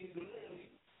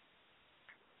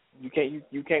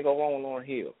can't go wrong with Lauryn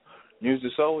Hill.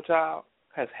 Music Soul Child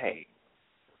has Hay.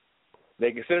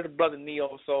 They consider the brother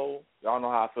Neo Soul. Y'all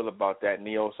know how I feel about that.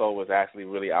 Neo Soul was actually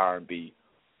really R&B.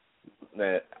 You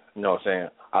know what I'm saying?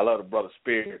 I love the brother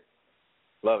Spirit.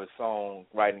 Love his song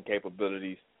writing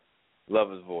capabilities.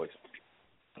 Love his voice.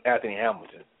 Anthony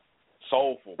Hamilton,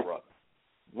 soulful brother,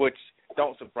 which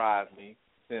don't surprise me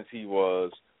since he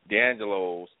was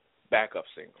D'Angelo's backup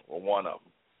singer, or one of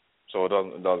them. So it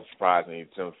doesn't surprise me,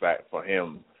 in fact, for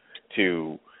him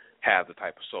to have the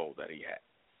type of soul that he had.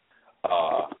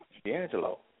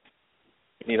 D'Angelo,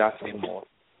 need I say more?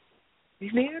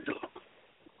 He's D'Angelo.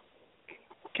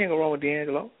 Can't go wrong with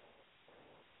D'Angelo.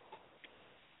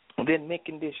 And then Mint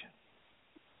Condition.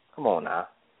 Come on now.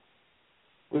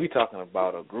 We talking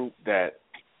about a group that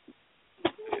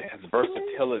has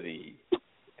versatility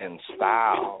and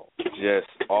style just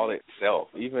all itself.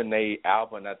 Even the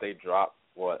album that they dropped,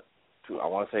 I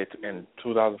want to say in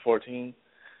 2014,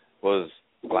 was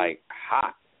like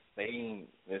hot.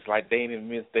 It's like they didn't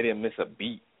miss a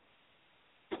beat.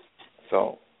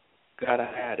 So gotta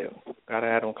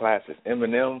have them classics.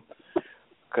 Eminem,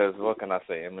 because what can I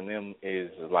say? Eminem is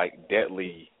like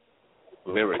deadly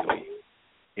lyrically.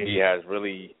 He has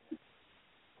really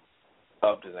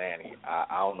upped his ante.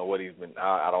 I don't know what he's been.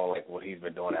 I don't like what he's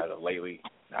been doing as of lately.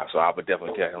 So I would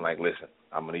definitely tell him, like, listen,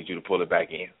 I'm gonna need you to pull it back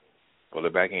in.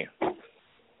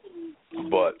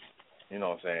 But you know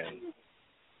what I'm saying?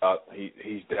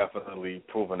 He's definitely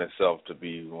proven himself to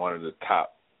be one of the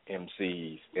top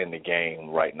MCs in the game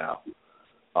right now.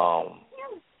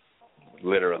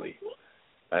 Literally.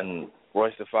 And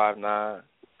Royce the 5'9",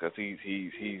 because he's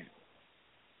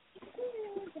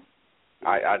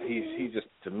just,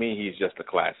 to me, he's just a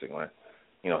classic, man.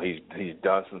 You know, he's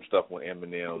done some stuff with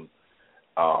Eminem,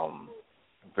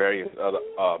 various other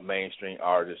mainstream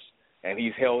artists, and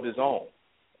he's held his own.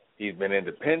 He's been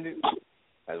independent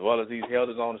as well as he's held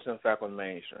his own to some fact with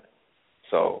mainstream.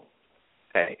 So,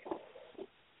 hey,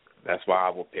 that's why I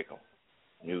will pick him.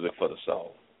 Music for the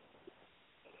soul.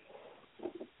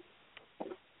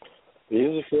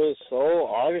 Music for the soul,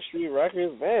 Artistry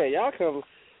Records, man. Y'all come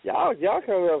up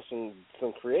with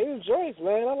some creative joints,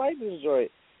 man. I like this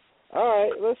joint. All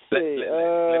right, let's see.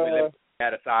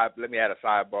 Let me add a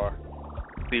sidebar.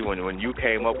 See, when you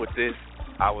came up with this,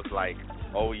 I was like,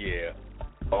 oh yeah.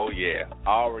 I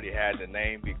already had the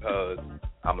name because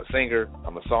I'm a singer,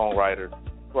 I'm a songwriter.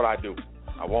 That's what I do.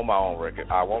 I want my own record.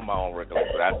 I want my own record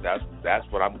label. That's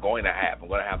what I'm going to have. I'm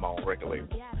going to have my own record label.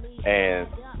 And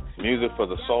music for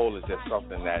the soul is just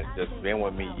something that's just been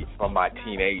with me from my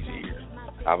teenage years.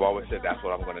 I've always said that's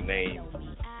what I'm going to name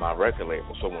my record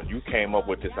label. So when you came up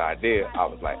with this idea, I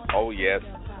was like, oh, yes,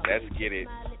 let's get it.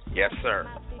 Yes, sir.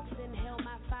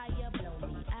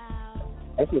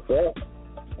 That's what's up.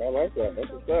 I like that.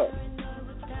 That's what's up.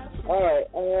 All right.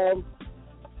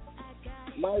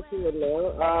 My turn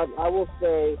now. I will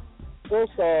say,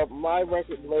 first off, my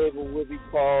record label would be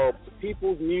called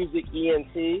People's Music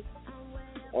ENT.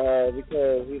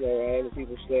 Because, you know, I am a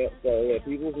people's stamp, so yeah,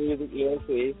 People's Music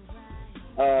ENT.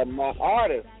 My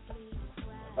artist,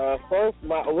 first,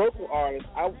 my local artist,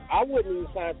 I wouldn't even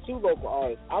sign 2 local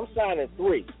artists. I'm signing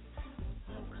 3.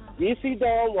 DC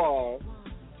Don Juan,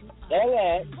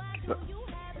 LX,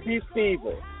 Peace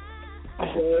Fever.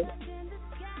 Okay?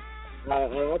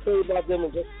 I'll tell you about them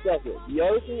in just a second. The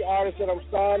other 3 artists that I'm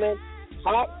signing,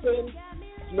 Hobson,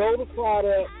 Snow the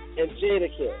Product, and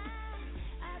Jadakiss.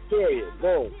 Period.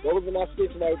 Boom. Those are my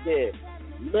 6 right there.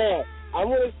 Now, I'm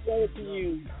going to explain to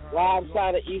you why I'm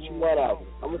signing each one of them.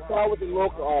 I'm going to start with the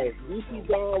local artist, DC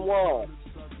Don Juan.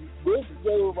 This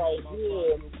dude right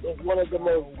here is one of the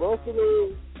most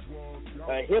versatile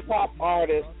hip-hop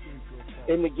artists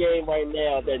in the game right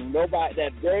now that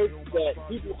very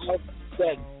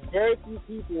few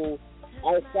people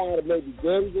outside of maybe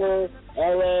Denver,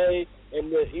 LA,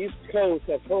 and the East Coast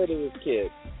have heard of this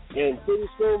kid. And pretty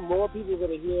soon more people are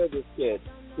going to hear of this kid.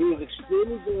 He was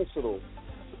extremely versatile.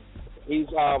 He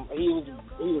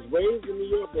was raised in New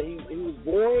York, but he was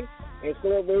born and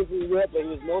still raised in New York, but he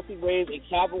was mostly raised in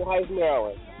Capitol Heights,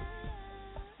 Maryland.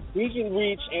 He can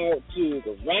reach out to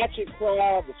the ratchet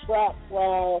crowd, the trap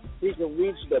crowd. He can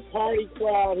reach the party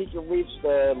crowd. He can reach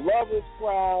the lovers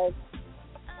crowd.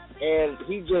 And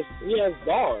he has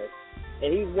bars.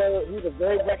 And he's a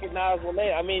very recognizable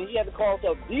name. I mean, he had to call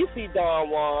himself DC Don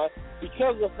Juan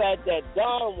because of the fact that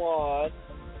Don Juan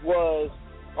was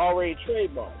already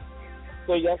trademarked.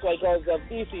 So that's why he calls himself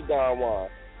DC Don Juan.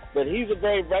 But he's a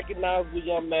very recognizable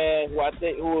young man who I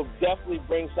think will definitely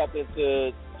bring something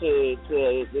to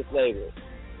this label.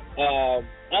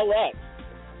 LX,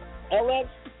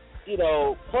 you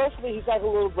know, personally, he's like a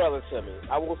little brother to me.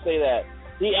 I will say that.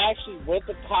 He actually went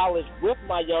to college with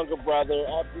my younger brother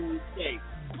at Bowie State.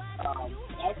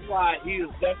 That's why he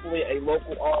is definitely a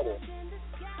local artist.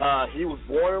 He was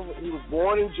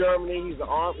born in Germany. He's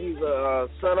a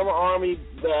son of an Army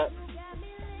vet,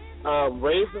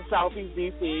 raised in Southeast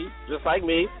DC, just like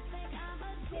me.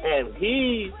 And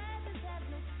he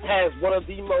has one of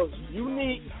the most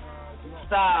unique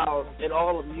styles in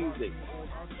all of music.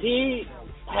 He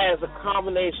has a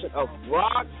combination of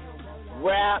rock,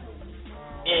 rap,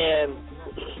 and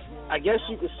I guess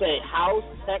you could say house,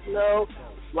 techno,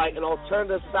 like an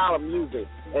alternative style of music.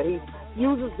 And he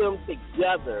fuses them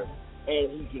together,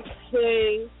 and he can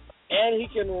sing and he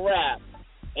can rap.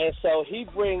 And so he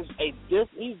brings a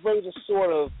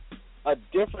sort of a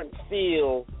different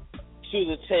feel to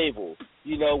the table,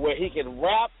 you know, where he can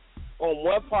rap on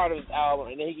one part of his album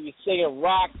and then he can be singing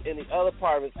rock in the other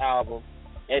part of his album,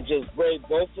 and just bring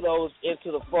both of those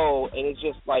into the fold, and it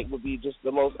just would be just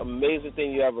the most amazing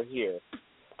thing you ever hear.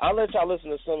 I'll let y'all listen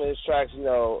to some of his tracks, you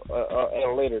know, at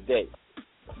a later date.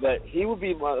 But he would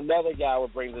be another guy I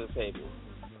would bring to the table.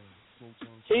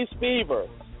 Peace Fever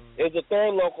is the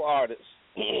 3rd local artist.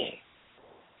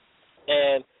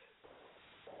 And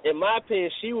in my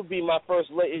opinion, she would be my first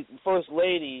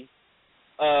lady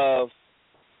of,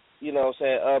 you know what I'm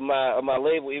saying, of my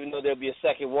label, even though there'll be a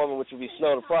second woman, which would be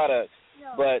Snow the Product.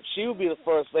 But she would be the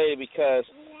first lady because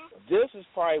this is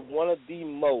probably one of the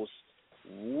most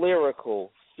lyrical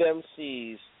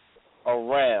femcees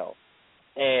around.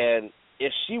 And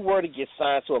if she were to get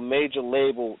signed to a major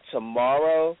label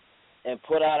tomorrow and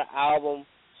put out an album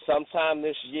sometime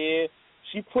this year,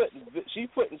 she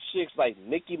putting chicks like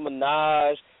Nicki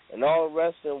Minaj and all the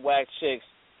rest of them whack chicks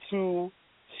to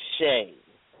shame.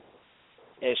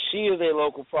 And she is a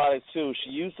local product, too.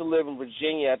 She used to live in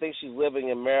Virginia. I think she's living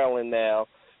in Maryland now.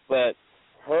 But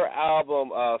her album,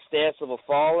 Stance of a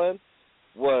Fallen,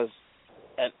 was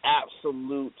an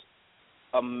absolute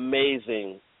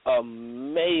amazing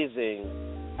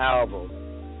album.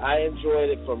 I enjoyed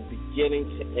it from beginning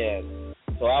to end.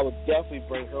 So I would definitely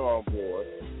bring her on board.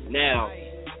 Now,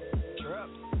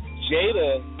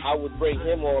 Jada, I would bring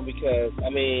him on because, I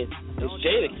mean, it's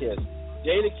Jadakiss.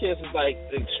 Jadakiss is like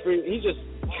extreme. He's just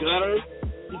gutter.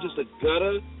 He's just a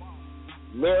gutter,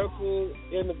 lyrical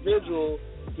individual.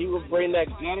 He would bring that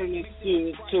gutterness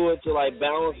to it to like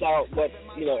balance out what,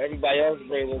 you know, everybody else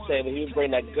brings and say, but he would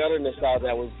bring that gutterness out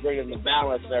that was bringing the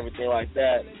balance and everything like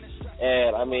that.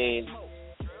 And I mean,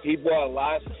 he brought a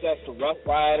lot of success to Rough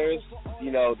Riders.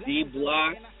 D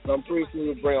Block. I'm pretty sure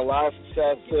will bring a lot of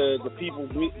success to the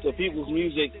people's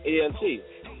music ENT.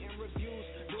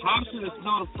 Hobson is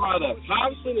not a product.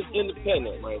 Hobson is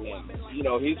independent right now. He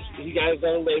got his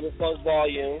own label, Funk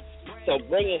Volume. So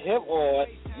bringing him on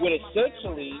would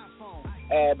essentially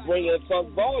bring in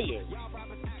Funk Volume.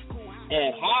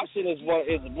 And Hobson is one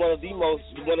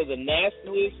of the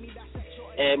nastiest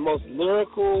and most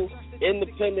lyrical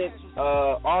independent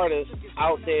artists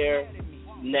out there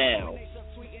now.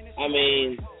 I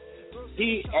mean,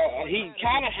 he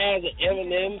kind of has an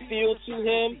Eminem feel to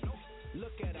him,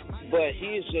 but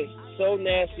he is just so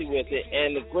nasty with it.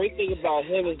 And the great thing about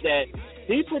him is that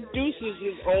he produces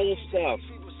his own stuff.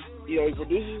 He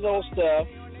produces his own stuff.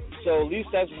 So at least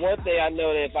that's one thing I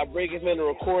know, that if I bring him in to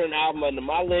record an album under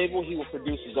my label, he will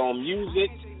produce his own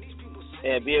music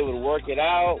and be able to work it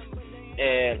out.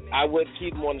 And I wouldn't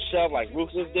keep him on the shelf like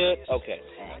Ruthless did. Okay,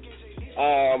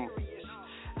 all right.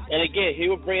 And again, he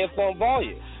would bring in Funk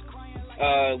Volume,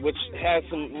 which he has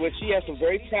some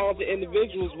very talented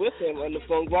individuals with him on the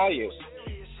Funk Volume.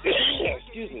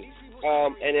 Excuse me.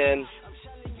 And then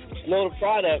Snow the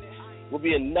Product will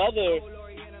be another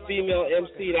female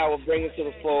MC that I will bring into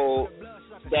the fold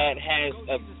that has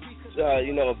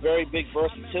a very big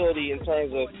versatility in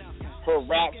terms of her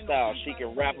rap style. She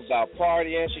can rap about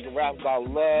partying. She can rap about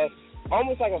love.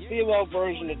 Almost like a female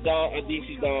version of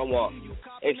DC Don Juan.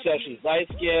 Except she's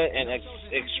light-skinned and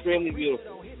extremely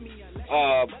beautiful.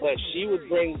 But she would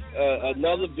bring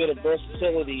another bit of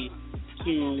versatility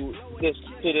to this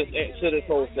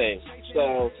whole thing.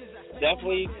 So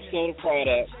definitely Snow the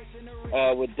Product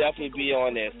would definitely be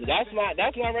on there. So that's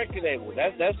my record label.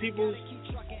 That's people's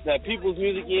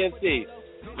music ENT.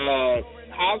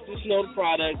 House to Snow the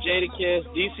Product, Jadakiss,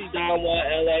 DC Don Juan,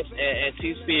 LX, and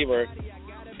T Fever.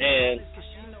 And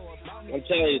I'm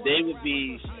telling you,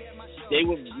 they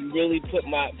would really put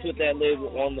that label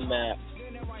on the map,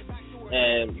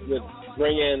 and would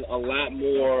bring in a lot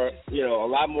more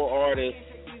artists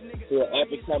who are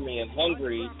up and coming and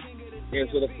hungry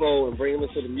into the fold, and bring them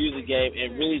into the music game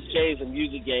and really change the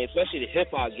music game, especially the hip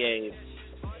hop game,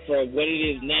 from what it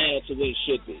is now to what it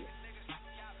should be.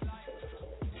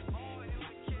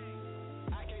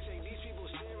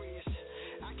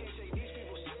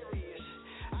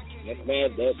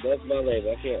 That's my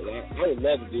label. I would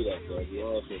love to do that, though, to be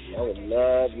honest with you. I would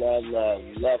love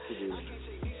to do that.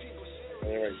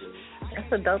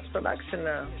 That's a dope production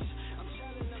now.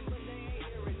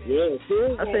 Yeah,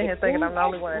 I'm sitting here thinking I'm the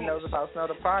only one that knows about Snow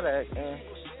the Product, and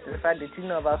the fact that you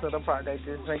know about Snow the Product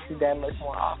just makes you that much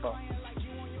more awesome.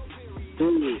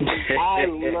 Dude, I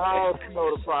love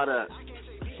Snow the Product.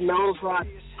 Snow the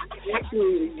Product.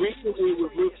 Actually, recently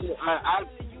was listening.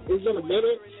 It's been a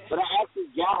minute, but I actually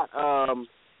got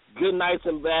Good Nights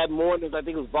and Bad Mornings. I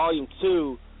think it was Volume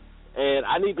 2, and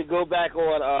I need to go back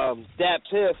on Dat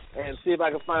Piff and see if I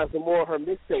can find some more of her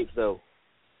mixtapes, though,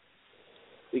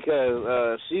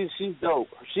 because she's dope.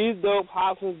 She's dope.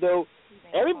 Hobson's dope.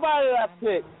 Everybody that I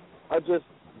picked are just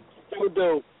so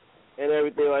dope and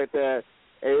everything like that,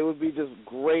 and it would be just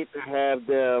great to have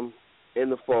them in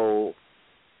the fold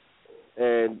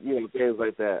and things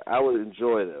like that. I would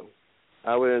enjoy them.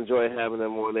 I would enjoy having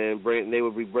them on there, and they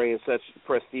would be bringing such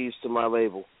prestige to my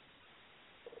label.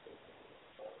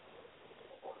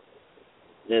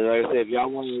 And like I said, if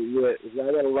y'all want to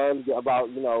learn about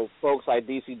folks like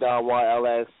DC Don Juan,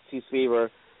 LX, T Fever,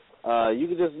 you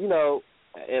can just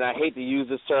and I hate to use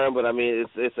this term, but I mean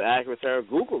it's an accurate term.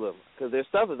 Google them, because their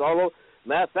stuff is all over.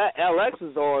 Matter of fact, LX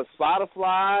is on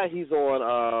Spotify. He's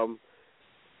on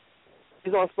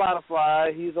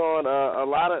Spotify. He's on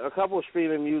a couple of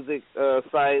streaming music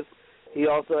sites. He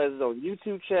also has his own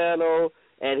YouTube channel,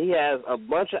 and he has a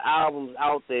bunch of albums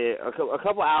out there, a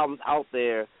couple albums out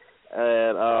there.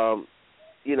 And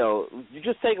you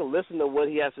just take a listen to what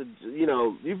he has to.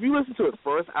 If you listen to his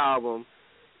first album,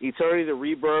 Eternity to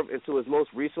Rebirth, and to his most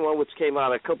recent one, which came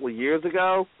out a couple of years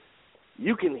ago,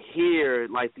 you can hear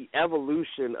like the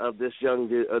evolution of this young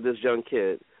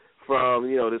kid. From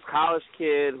this college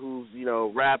kid who's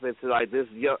rapping to like this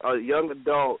young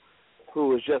adult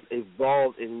who is just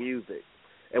evolved in music,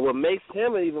 and what makes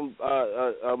him even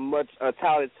a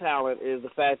talented talent is the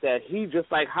fact that he,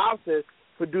 just like Hobson,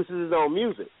 produces his own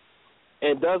music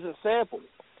and doesn't sample.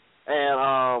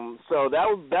 And so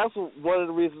that's one of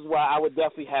the reasons why I would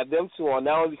definitely have them two on,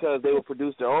 not only because they will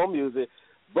produce their own music,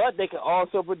 but they can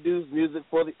also produce music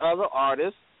for the other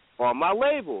artists on my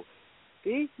label.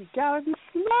 See, you gotta be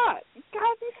smart.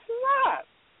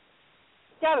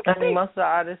 I think most of the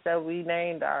artists that we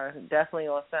named are definitely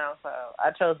on SoundCloud. I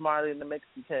chose Marley in the Mix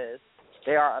because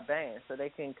they are a band, so they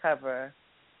can cover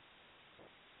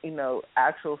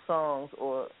actual songs,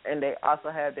 and they also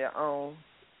have their own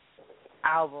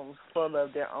albums full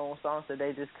of their own songs that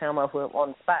they just come up with on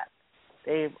the spot.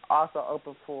 They've also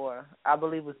opened for, I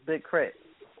believe, it's Big Crit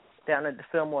down at the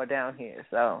Fillmore down here.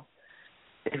 So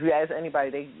if you ask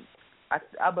anybody,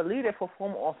 I believe they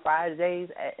perform on Fridays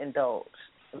at Indulge,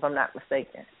 if I'm not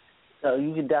mistaken. So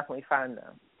you can definitely find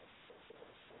them.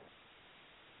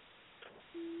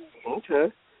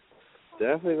 Okay.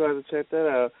 Definitely going to check that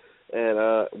out.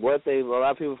 And one thing a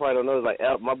lot of people probably don't know is, like,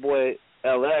 my boy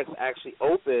LX actually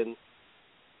opened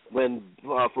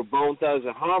for Bone Thugs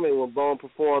and Harmony when Bone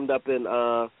performed up in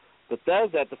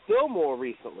Bethesda at the Fillmore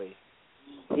recently.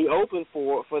 He opened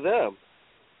for them.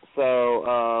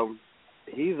 So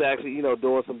he's actually,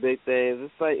 doing some big things.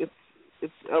 It's like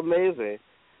it's amazing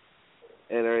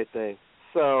and everything.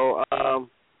 So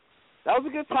that was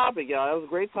a good topic, y'all. That was a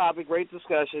great topic, great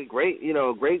discussion, great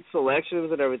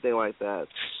selections and everything like that.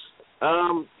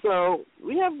 So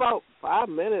we have about 5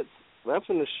 minutes left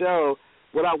in the show.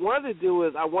 What I wanted to do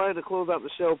is I wanted to close out the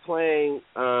show playing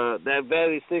that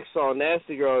Vanity 6 song,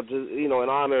 Nasty Girl, just, in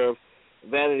honor of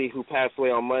Vanity, who passed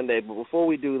away on Monday. But before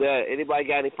we do that, anybody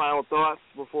got any final thoughts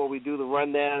before we do the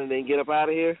rundown and then get up out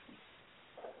of here?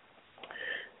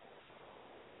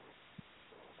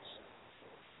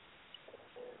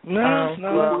 No.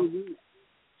 Well,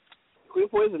 Queen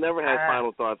Poison never has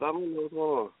final thoughts. I don't know what's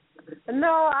going on.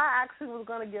 No, I actually was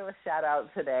going to give a shout-out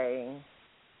today.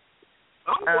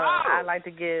 Oh, wow. I like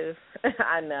to give,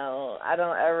 I know, I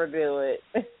don't ever do it.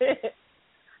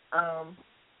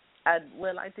 I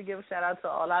would like to give a shout-out to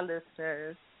all our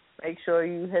listeners. Make sure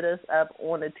you hit us up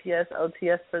on the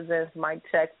TSOTS Presents Mic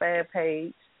Check fan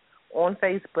page on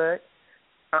Facebook.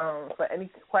 For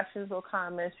any questions or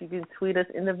comments, you can tweet us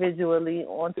individually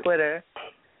on Twitter.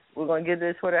 We're going to give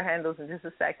the Twitter handles in just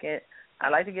a second. I'd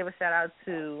like to give a shout-out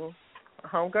to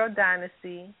Homegirl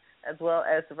Dynasty, as well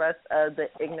as the rest of the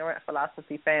Ignorant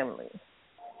Philosophy family.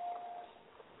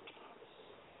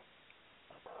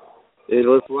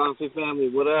 Ignorant Philosophy family,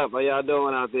 what up? How y'all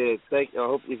doing out there? I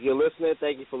hope if you're listening,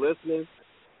 thank you for listening,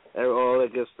 and all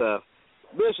that good stuff.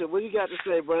 Bishop, what you got to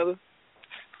say, brother?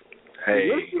 Hey,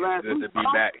 it's good to be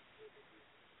back.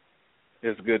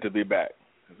 It's good to be back.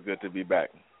 It's good to be back.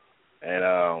 And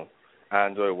I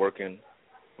enjoy working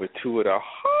with two of the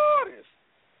hardest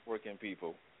working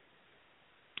people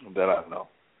that I know.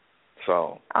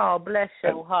 So. Oh, bless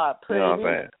your heart, please. You know what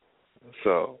I'm saying?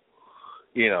 So,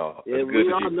 it's good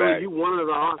to be back.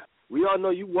 We all know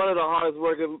you one of the hardest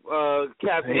working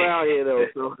cats around here, though.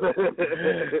 So.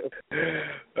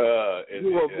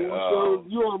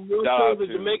 You on more shows than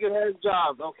Jamaican has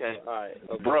jobs. Okay, all right.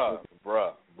 Okay.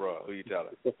 Bruh. Who you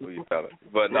telling?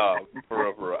 But no,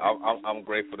 for real. I'm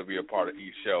grateful to be a part of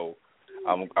each show.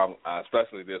 I'm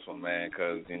especially this one, man,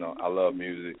 because I love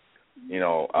music.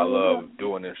 I love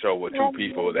doing this show with two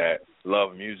people that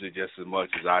love music just as much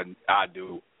as I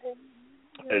do,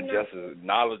 and just as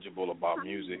knowledgeable about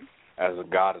music as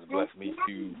God has blessed me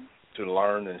to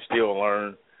learn and still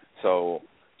learn. So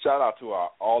shout out to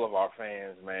all of our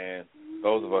fans, man.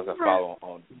 Those of us that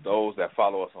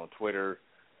follow us on Twitter,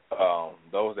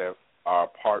 those that are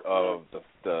part of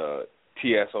the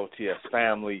TSOTS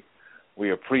family.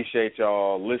 We appreciate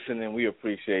y'all listening. We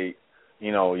appreciate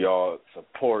y'all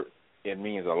support. It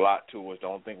means a lot to us.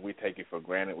 Don't think we take it for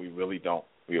granted. We really don't.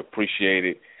 We appreciate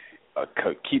it.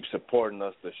 Keep supporting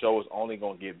us. The show is only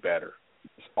going to get better.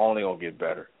 It's only going to get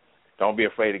better. Don't be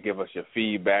afraid to give us your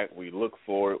feedback. We look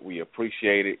for it. We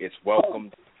appreciate it. It's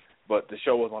welcomed. But the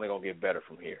show is only going to get better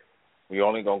from here. We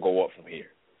only going to go up from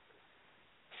here.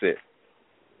 That's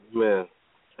it.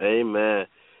 Amen.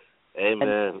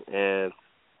 And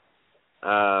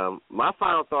my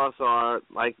final thoughts are,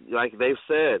 like they've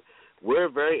said, we're a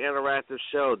very interactive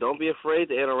show. Don't be afraid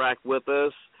to interact with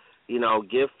us.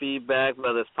 Give feedback,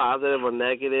 whether it's positive or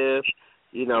negative.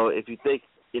 If you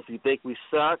think we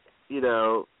suck,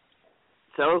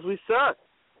 tell us we suck.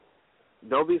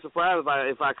 Don't be surprised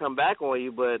if I come back on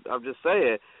you, but I'm just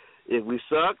saying, if we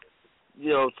suck,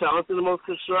 tell us in the most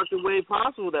constructive way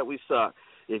possible that we suck.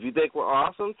 If you think we're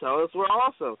awesome, tell us we're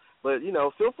awesome. But,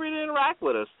 feel free to interact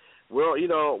with us. We're,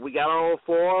 we got our own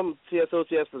forum,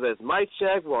 TSOTS Presents Mic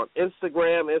Check. We're on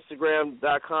Instagram,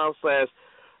 instagram.com/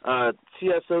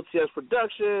 TSOTS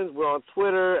Productions. We're on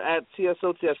Twitter at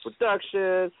TSOTS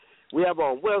Productions. We have our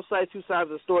own website,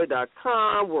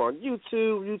 twosidesofthestory.com. We're on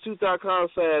YouTube, youtube.com/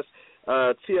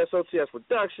 TSOTS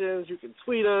Productions. You can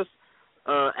tweet us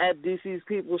at DC's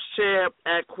People's Champ,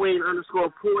 at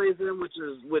Queen_Poison, which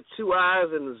is with 2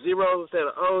 I's and 0 instead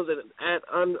of O's, and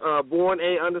at Born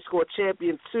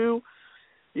A_Champion 2.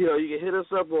 You can hit us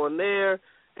up on there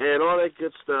and all that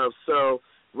good stuff. So,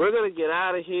 we're going to get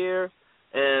out of here.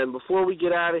 And before we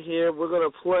get out of here, we're going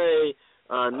to play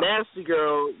Nasty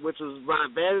Girl, which was by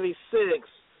Vanity 6,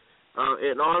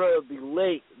 in honor of the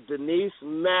late Denise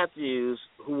Matthews,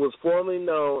 who was formerly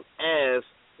known as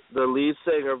the lead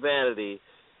singer of Vanity.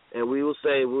 And we'll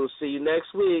see you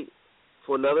next week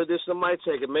for another edition of My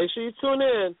Check. And make sure you tune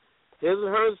in. His and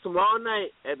Hers tomorrow night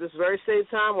at this very same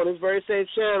time on this very same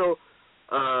channel,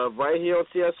 right here on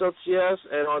TSOTS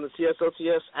and on the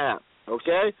TSOTS app.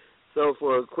 Okay? So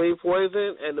for Queen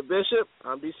Poison and the Bishop,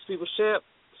 I'm DC People's Champ.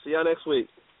 See y'all next week.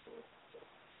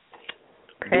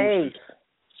 Hey.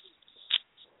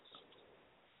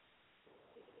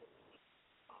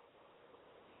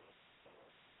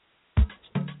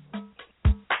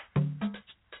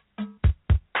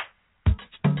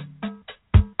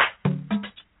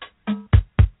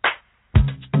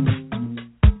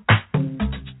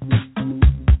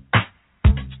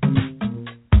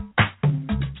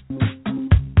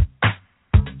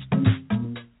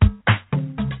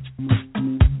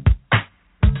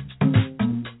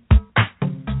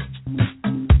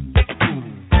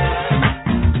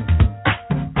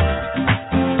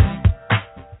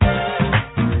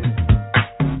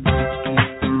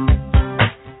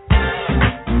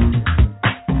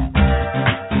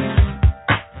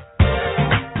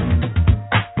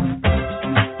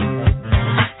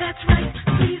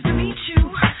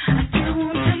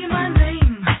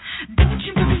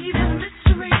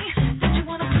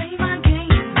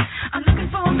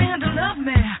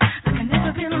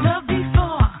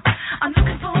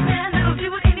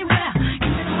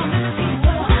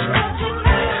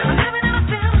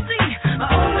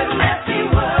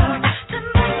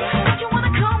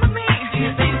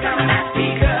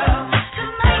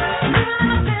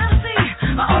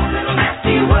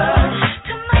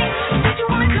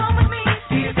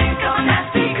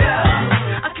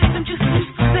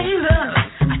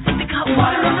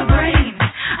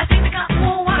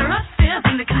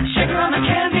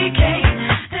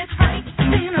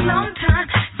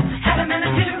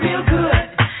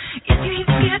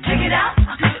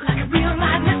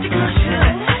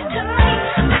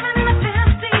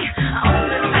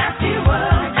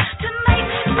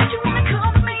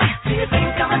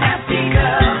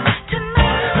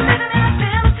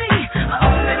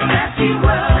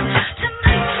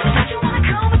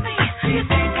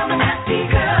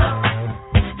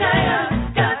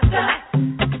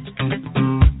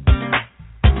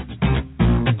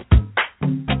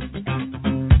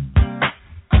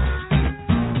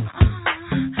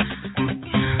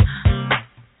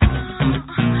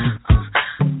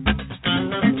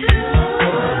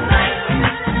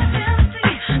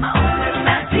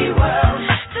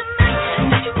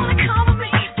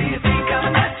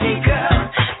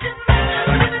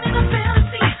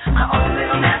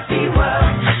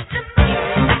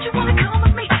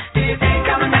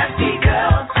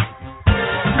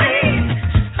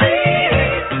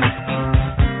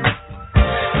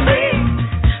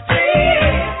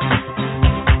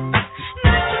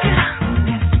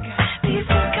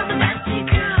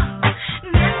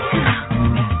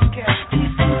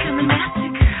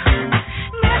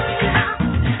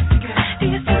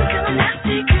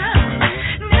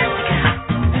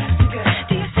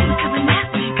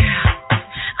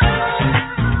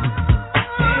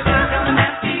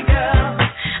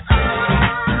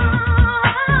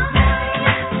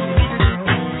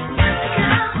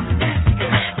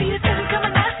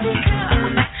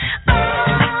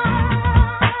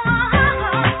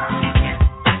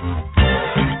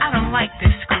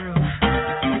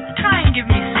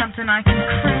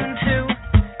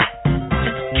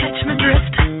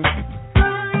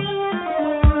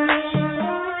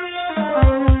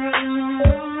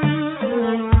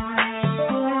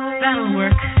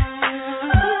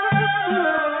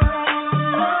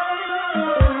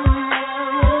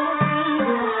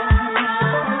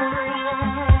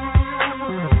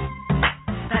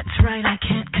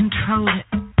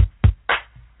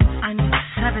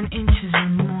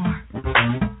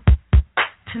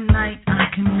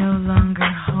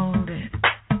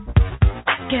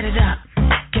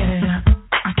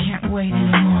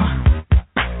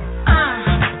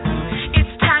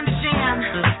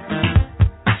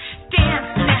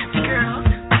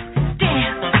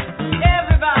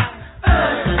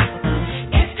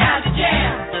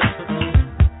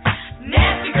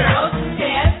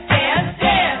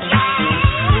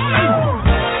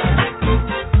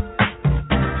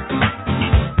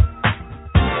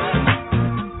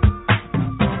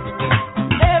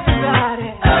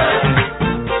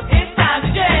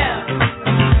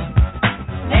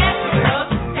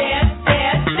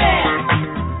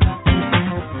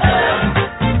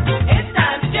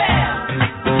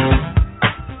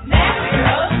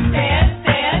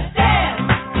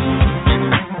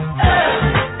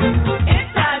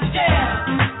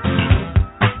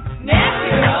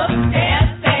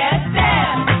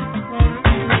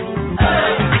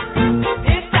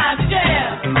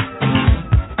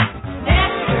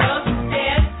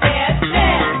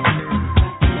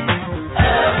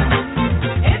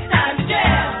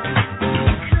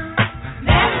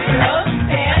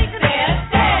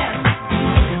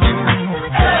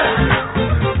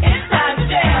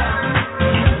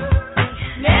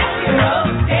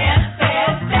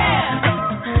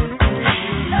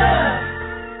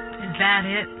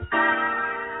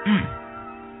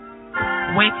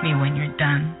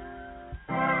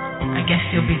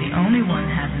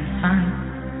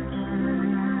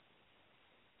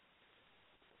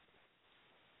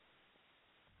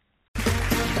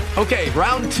 Okay,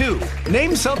 round 2.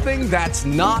 Name something that's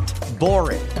not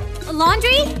boring. A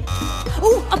laundry?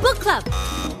 Ooh, a book club.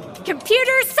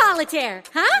 Computer solitaire,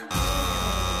 huh?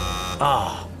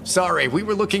 Ah, sorry, we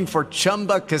were looking for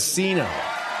Chumba Casino.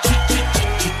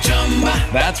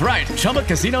 That's right,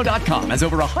 ChumbaCasino.com has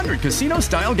over 100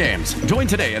 casino-style games. Join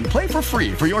today and play for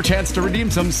free for your chance to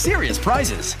redeem some serious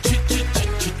prizes.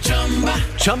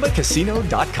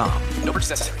 ChumbaCasino.com. No purchase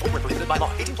necessary. Void where prohibited by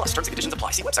law. 18+ terms and conditions apply.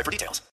 See website for details.